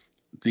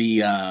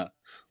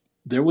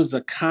 There was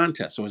a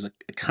contest. There was a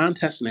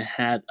contest, and it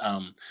had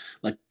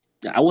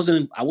I wasn't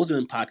in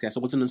podcasts.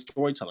 I wasn't in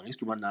storytelling. I used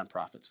to run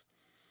nonprofits,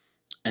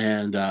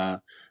 and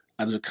there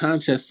was a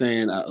contest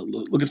saying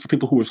looking for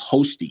people who was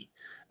hosty.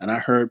 And I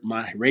heard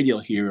my radio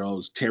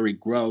heroes Terry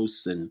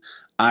Gross and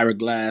Ira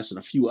Glass and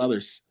a few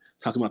others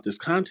talking about this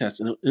contest,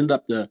 and it ended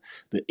up the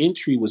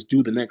entry was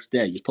due the next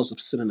day. You're supposed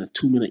to send in a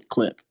 2-minute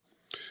clip,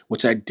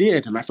 which I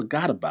did, and I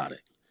forgot about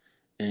it.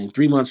 And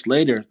 3 months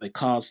later, they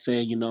called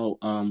saying,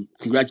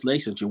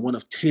 congratulations, you're one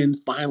of 10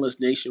 finalists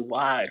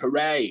nationwide.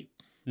 Hooray.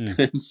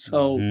 And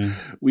so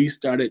I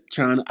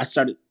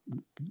started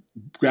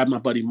grabbing my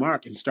buddy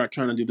Mark and start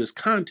trying to do this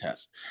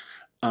contest.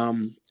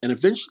 And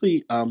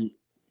eventually,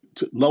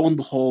 lo and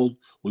behold,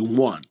 we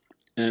won.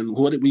 And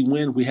what did we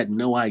win? We had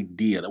no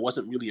idea. There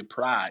wasn't really a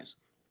prize.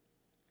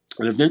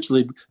 And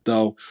eventually,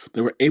 though,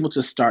 they were able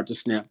to start the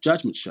Snap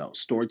Judgment show,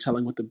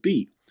 Storytelling with the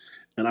Beat.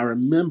 And I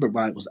remember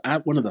when I was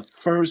at one of the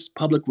first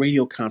public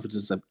radio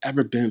conferences I've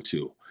ever been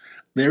to.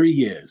 There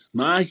he is,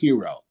 my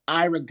hero,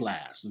 Ira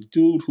Glass, the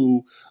dude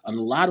who, in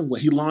a lot of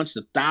ways, he launched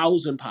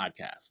 1,000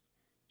 podcasts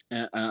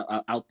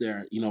out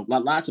there.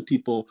 Lots of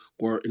people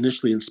were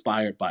initially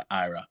inspired by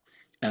Ira.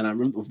 And I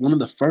remember one of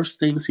the first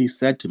things he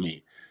said to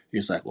me,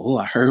 he's like, "Oh,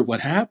 I heard what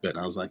happened."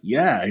 I was like,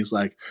 "Yeah." He's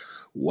like,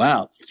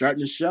 "Wow,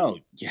 starting the show."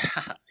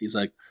 Yeah. He's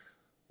like,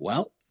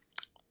 "Well,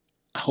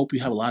 I hope you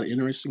have a lot of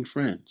interesting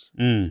friends.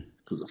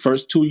 Because the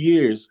first 2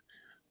 years,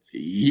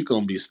 you're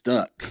going to be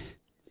stuck."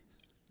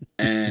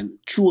 And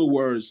truer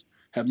words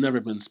have never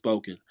been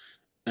spoken.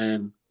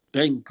 And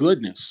thank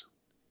goodness,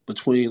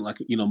 between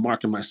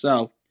Mark and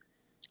myself,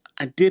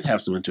 I did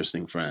have some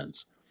interesting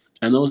friends.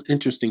 And those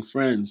interesting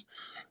friends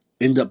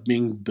end up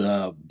being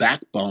the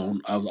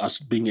backbone of us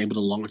being able to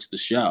launch the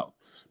show.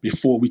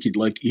 Before we could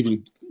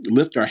even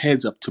lift our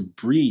heads up to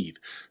breathe,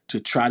 to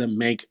try to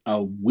make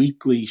a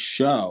weekly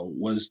show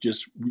was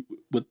just,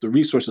 with the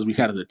resources we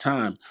had at the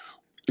time,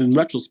 in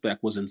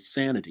retrospect, was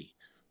insanity.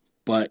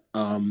 But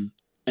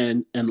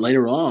and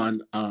later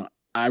on,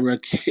 Ira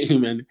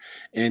came in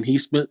and he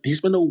spent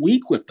a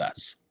week with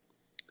us.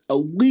 A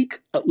week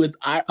of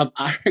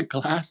Ira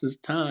Glass's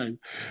time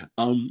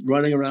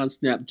running around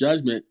Snap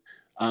Judgment,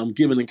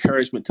 giving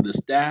encouragement to the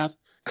staff,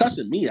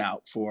 cussing me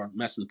out for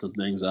messing some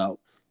things up.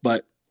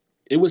 But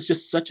it was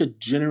just such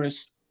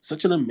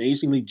an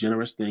amazingly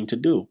generous thing to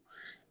do.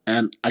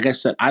 And like I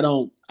said, I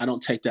don't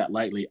take that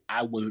lightly.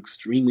 I was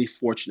extremely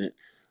fortunate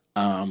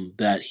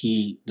that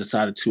he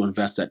decided to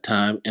invest that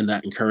time and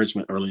that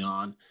encouragement early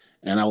on,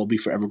 and I will be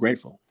forever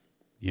grateful.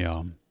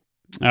 Yeah,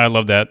 I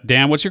love that.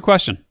 Dan, what's your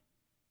question?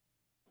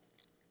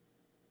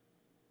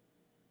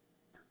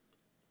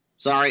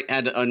 Sorry,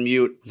 had to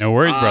unmute. No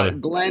worries, brother.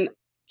 Glenn,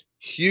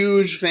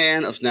 huge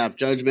fan of Snap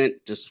Judgment.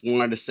 Just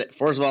wanted to say,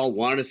 first of all,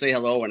 say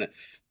hello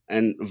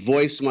and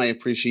voice my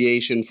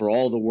appreciation for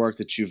all the work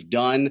that you've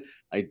done.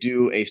 I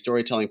do a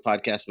storytelling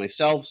podcast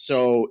myself,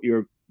 so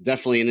you're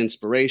definitely an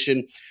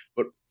inspiration.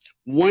 But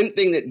one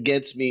thing that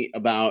gets me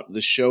about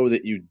the show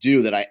that you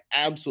do that I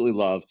absolutely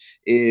love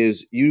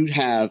is you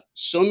have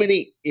so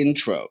many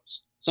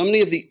intros. So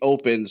many of the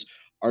opens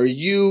are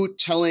you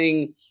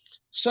telling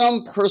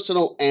some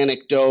personal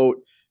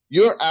anecdote.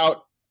 You're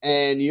out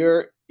and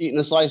you're eating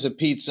a slice of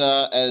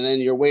pizza and then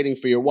you're waiting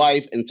for your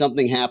wife and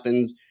something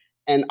happens.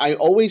 And I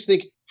always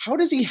think, how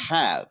does he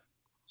have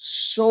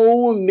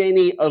so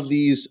many of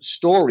these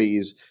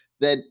stories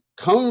that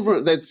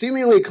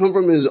seemingly come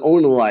from his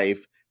own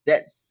life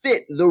that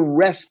fit the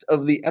rest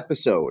of the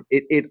episode?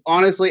 It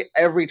honestly,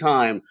 every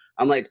time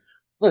I'm like,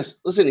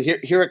 listen,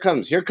 here it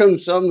comes. Here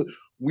comes some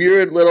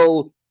weird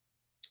little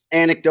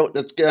anecdote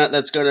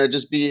that's gonna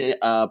just be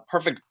a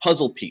perfect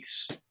puzzle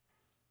piece.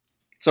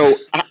 So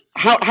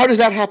how does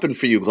that happen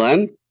for you,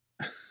 Glenn?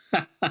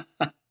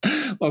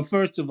 Well,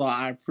 first of all,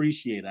 I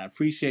appreciate it. I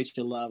appreciate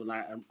your love, and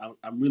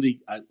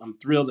I'm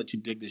thrilled that you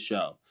dig the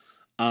show.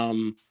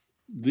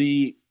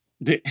 The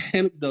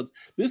anecdotes.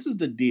 This is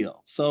the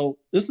deal. So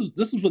this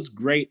is what's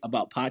great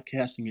about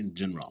podcasting in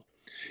general,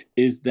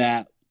 is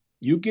that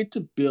you get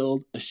to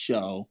build a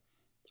show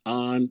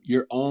on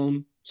your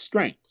own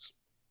strengths,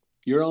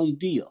 your own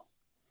deal.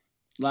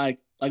 Like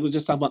we were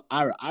just talking about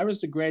Ira.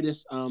 Ira's the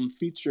greatest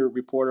feature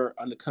reporter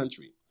in the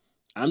country.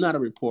 I'm not a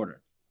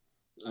reporter.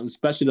 I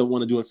especially don't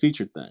want to do a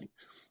feature thing.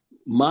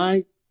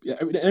 My Yeah,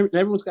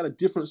 everyone's got a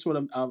different sort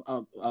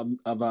of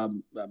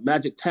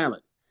magic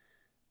talent.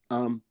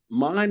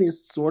 Mine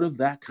is sort of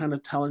that kind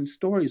of telling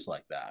stories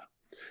like that.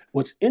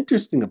 What's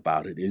interesting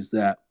about it is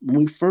that when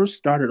we first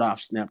started off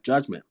Snap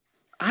Judgment,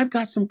 I've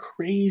got some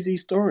crazy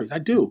stories. I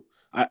do.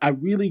 I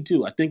really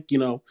do. I think,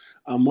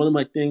 one of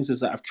my things is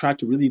that I've tried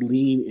to really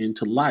lean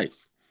into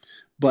life.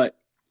 But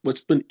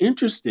what's been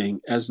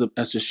interesting as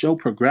the show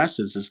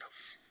progresses is,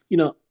 you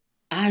know,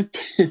 I've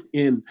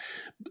been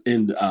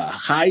in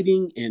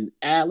hiding in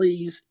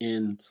alleys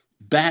in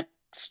back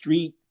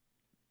street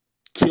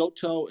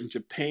Kyoto in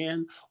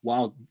Japan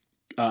while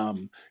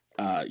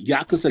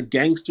Yakuza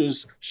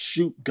gangsters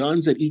shoot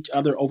guns at each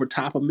other over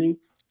top of me.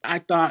 I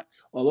thought,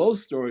 well,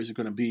 those stories are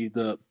going to be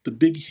the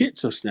big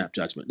hits of Snap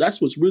Judgment. That's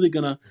what's really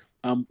going to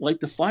light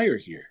the fire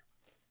here.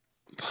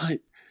 But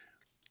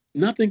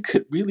nothing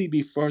could really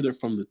be further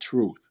from the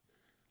truth.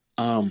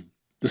 The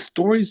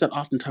stories that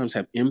oftentimes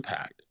have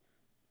impact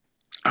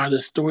are the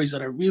stories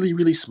that are really,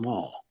 really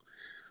small,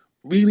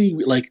 really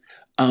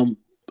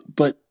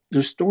but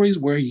they're stories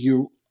where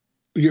you're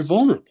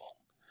vulnerable.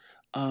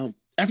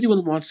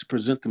 Everyone wants to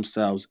present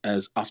themselves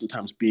as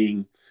oftentimes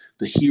being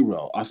the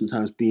hero,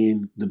 oftentimes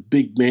being the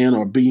big man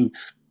or being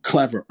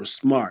clever or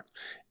smart.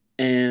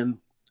 And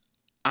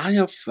I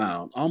have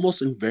found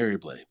almost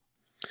invariably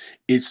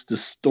it's the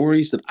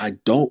stories that I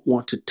don't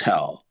want to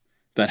tell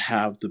that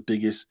have the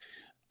biggest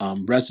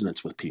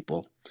resonance with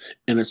people.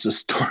 And it's the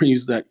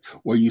stories that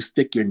where you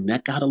stick your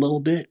neck out a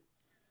little bit.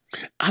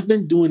 I've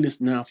been doing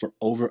this now for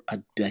over a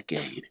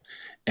decade.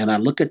 And I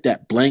look at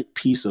that blank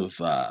piece of,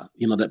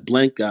 that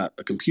blank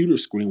computer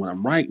screen when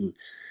I'm writing.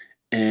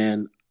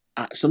 And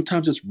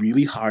sometimes it's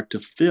really hard to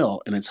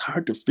fill. And it's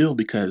hard to fill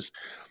because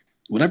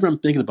whatever I'm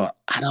thinking about,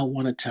 I don't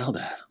want to tell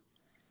that.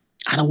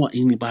 I don't want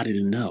anybody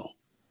to know.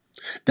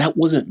 That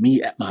wasn't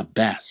me at my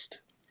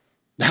best.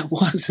 That's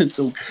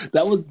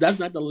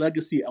not the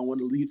legacy I want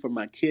to leave for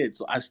my kids.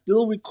 So I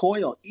still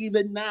recoil.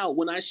 Even now,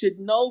 when I should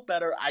know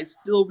better, I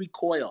still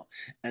recoil.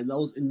 And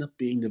those end up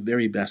being the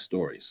very best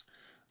stories.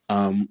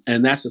 And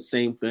that's the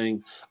same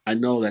thing. I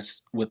know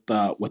that's with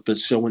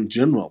the show in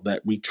general,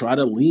 that we try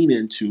to lean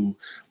into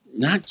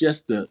not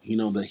just the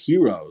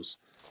heroes,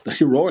 the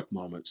heroic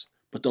moments,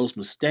 but those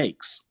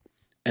mistakes.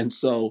 And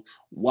so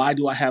why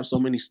do I have so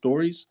many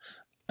stories?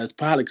 That's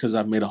probably because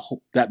I've made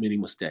that many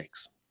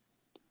mistakes.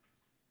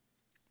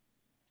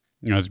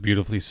 It's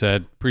beautifully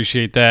said.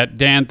 Appreciate that.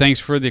 Dan, thanks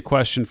for the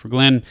question for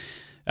Glenn.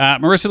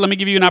 Marissa, let me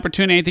give you an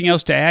opportunity. Anything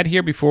else to add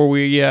here before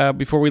we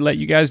let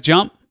you guys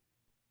jump?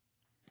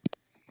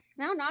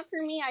 No, not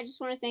for me. I just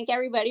want to thank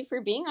everybody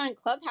for being on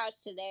Clubhouse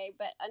today.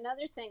 But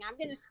another thing, I'm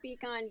going to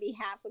speak on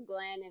behalf of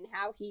Glenn and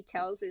how he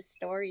tells his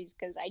stories,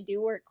 because I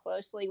do work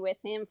closely with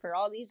him for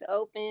all these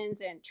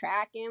opens and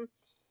track him.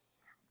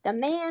 The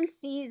man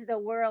sees the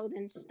world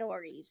in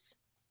stories.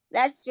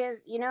 That's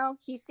just,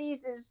 he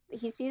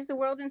sees the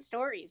world in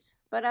stories.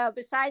 But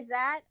besides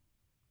that,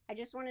 I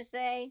just want to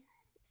say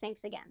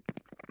thanks again.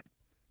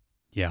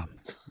 Yeah,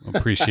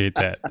 appreciate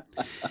that.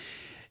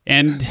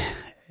 And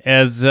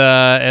as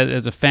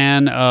a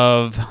fan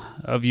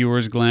of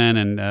yours, Glenn,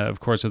 and of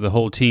course of the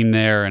whole team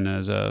there, and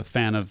as a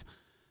fan of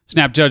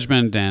Snap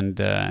Judgment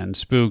and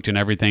Spooked and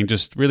everything,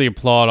 just really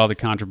applaud all the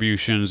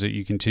contributions that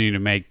you continue to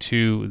make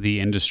to the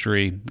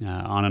industry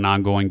on an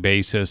ongoing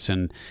basis.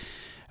 And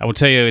I will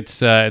tell you, it's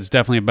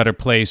definitely a better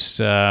place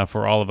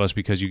for all of us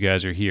because you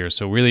guys are here.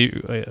 So really,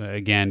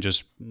 again,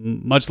 just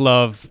much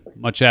love,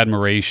 much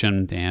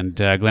admiration. And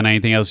Glenn,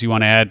 anything else you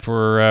want to add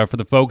for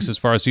the folks as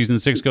far as season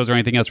 6 goes, or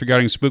anything else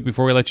regarding Spook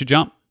before we let you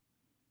jump?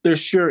 There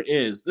sure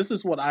is. This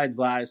is what I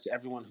advise to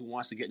everyone who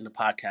wants to get into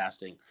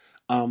podcasting.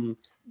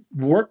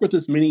 Work with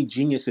as many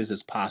geniuses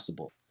as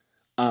possible.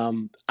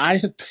 I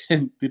have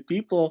been the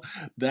people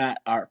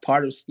that are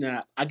part of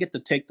Snap. I get to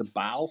take the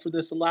bow for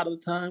this a lot of the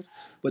time,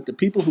 but the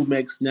people who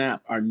make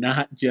Snap are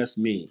not just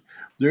me.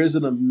 There is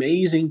an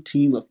amazing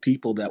team of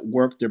people that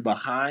work their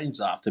behinds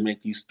off to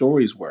make these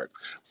stories work.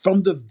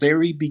 From the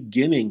very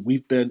beginning,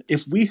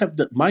 if we have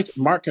done,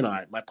 Mark and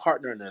I, my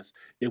partner in this,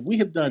 if we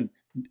have done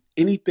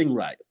anything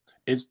right,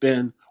 it's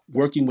been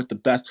working with the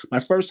best. My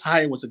first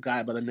hire was a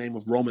guy by the name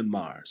of Roman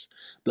Mars.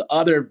 The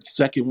other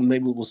second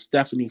name was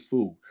Stephanie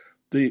Fu.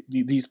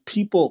 These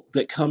people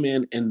that come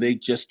in and they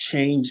just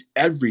change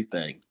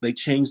everything. They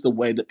change the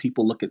way that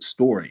people look at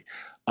story.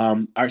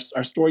 Our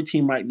story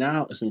team right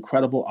now is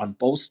incredible on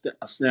both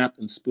Snap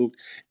and Spooked,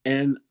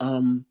 and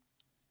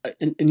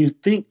you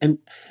think and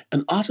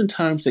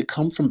oftentimes they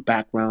come from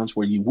backgrounds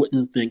where you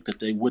wouldn't think that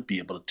they would be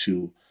able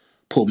to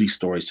pull these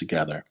stories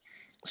together.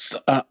 So,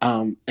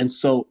 and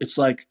so it's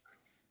like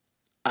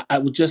I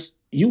would just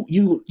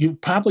you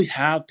probably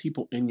have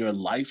people in your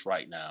life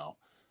right now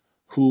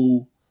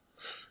who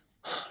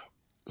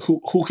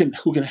can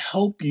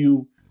help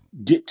you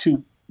get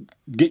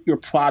your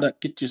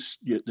product, get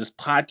this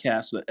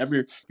podcast,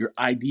 whatever your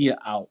idea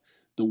out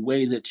the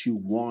way that you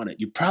want it.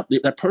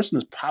 That person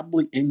is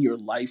probably in your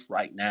life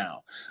right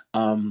now.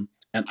 And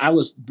I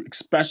was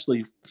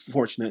especially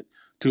fortunate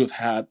to have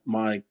had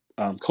my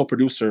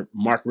co-producer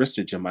Mark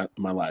Ristich in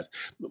my life.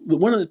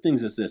 One of the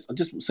things is this. I'll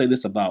just say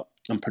this about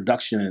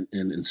production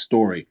and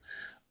story.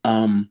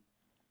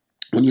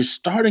 When you're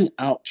starting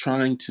out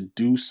trying to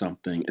do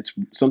something, it's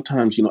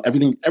sometimes,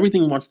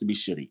 everything wants to be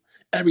shitty.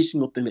 Every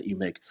single thing that you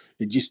make,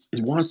 it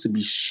wants to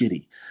be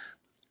shitty.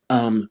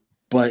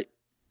 But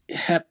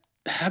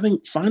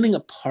finding a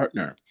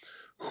partner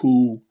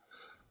who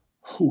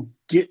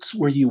gets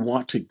where you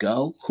want to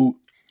go, who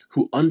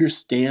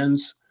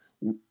understands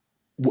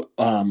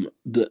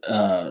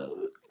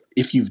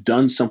if you've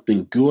done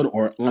something good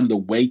or on the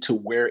way to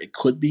where it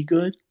could be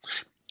good.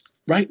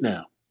 Right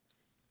now,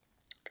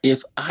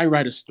 if I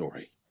write a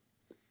story,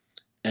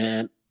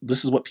 and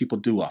this is what people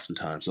do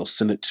oftentimes, they'll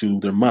send it to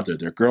their mother,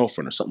 their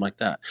girlfriend, or something like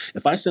that.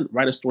 If I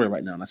write a story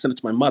right now and I send it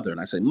to my mother and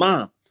I say,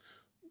 Mom,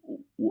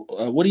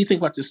 what do you think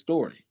about this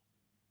story?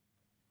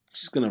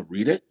 She's going to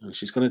read it and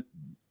she's going to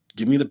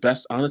give me the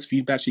best honest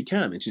feedback she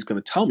can. And she's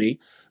going to tell me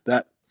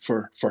that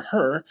for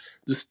her,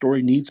 this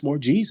story needs more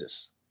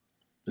Jesus.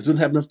 It doesn't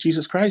have enough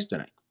Jesus Christ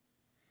in it.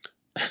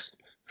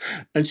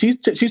 And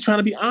she's trying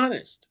to be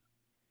honest.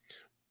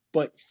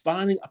 But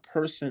finding a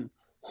person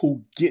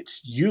who gets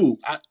you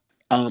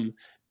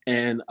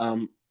and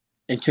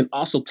can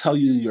also tell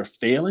you your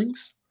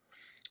failings,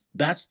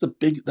 that's the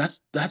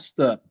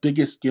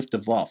biggest gift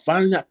of all.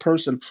 Finding that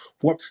person,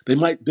 they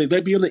might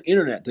be on the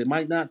internet, they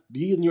might not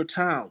be in your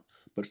town,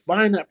 but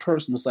finding that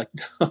person is like,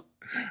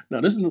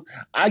 no, this is.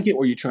 I get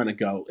where you're trying to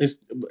go.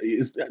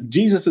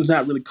 Jesus is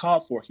not really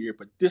called for here,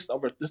 but this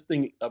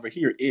thing over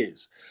here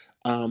is,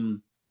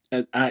 and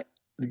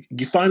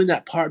you finding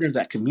that partner,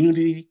 that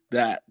community,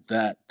 that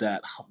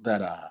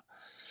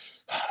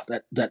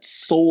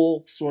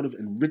soul sort of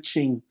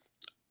enriching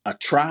a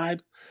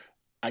tribe.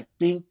 I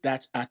think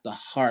that's at the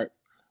heart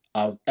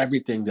of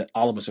everything that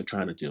all of us are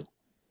trying to do.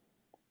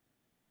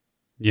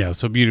 Yeah,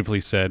 so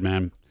beautifully said,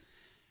 man.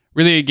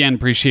 Really, again,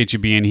 appreciate you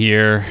being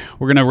here.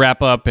 We're going to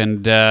wrap up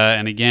and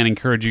again,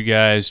 encourage you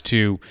guys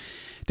to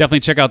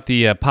definitely check out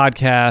the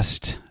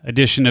podcast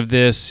edition of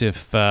this.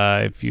 If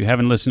you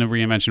haven't listened to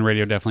Reinvention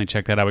Radio, definitely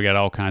check that out. We got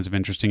all kinds of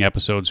interesting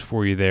episodes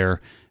for you there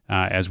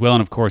as well.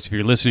 And of course, if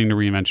you're listening to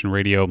Reinvention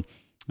Radio,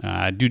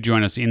 do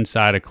join us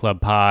inside of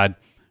Club Pod.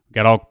 We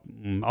got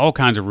all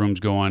kinds of rooms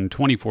going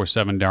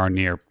 24/7 darn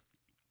near.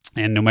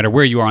 And no matter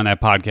where you are on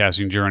that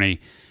podcasting journey,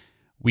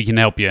 we can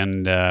help you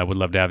and would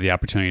love to have the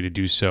opportunity to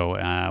do so.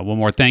 One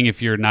more thing, if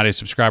you're not a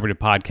subscriber to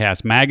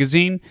Podcast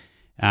Magazine,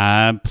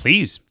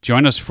 please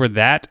join us for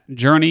that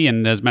journey.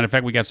 And as a matter of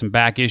fact, we got some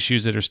back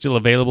issues that are still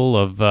available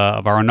of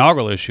our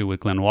inaugural issue with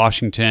Glenn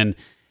Washington,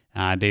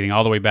 dating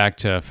all the way back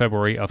to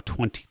February of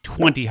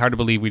 2020. Hard to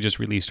believe we just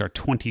released our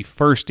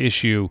 21st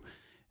issue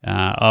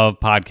of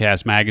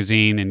Podcast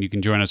Magazine, and you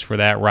can join us for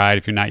that ride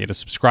if you're not yet a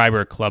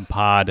subscriber at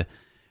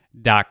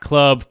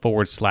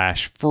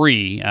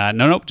clubpod.club/free.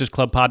 Nope, just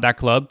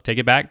clubpod.club. Take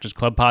it back, just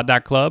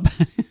clubpod.club.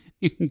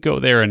 You can go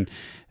there and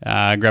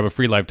grab a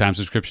free lifetime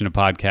subscription to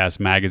Podcast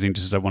Magazine,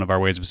 just as one of our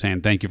ways of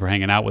saying thank you for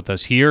hanging out with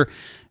us here,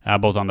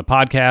 both on the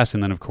podcast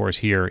and then, of course,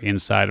 here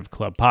inside of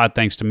Club Pod.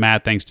 Thanks to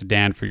Matt. Thanks to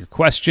Dan for your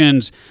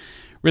questions.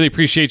 Really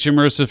appreciate you,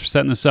 Marissa, for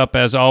setting this up.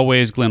 As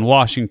always, Glenn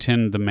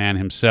Washington, the man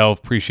himself,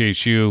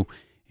 appreciate you.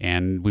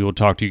 And we will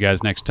talk to you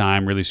guys next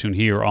time really soon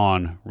here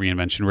on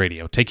Reinvention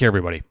Radio. Take care,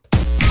 everybody.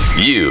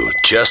 You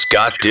just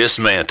got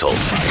dismantled.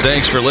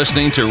 Thanks for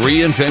listening to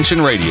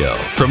Reinvention Radio.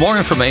 For more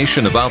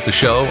information about the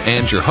show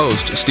and your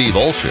host, Steve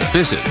Olsher,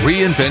 visit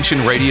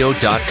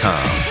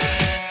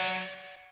reinventionradio.com.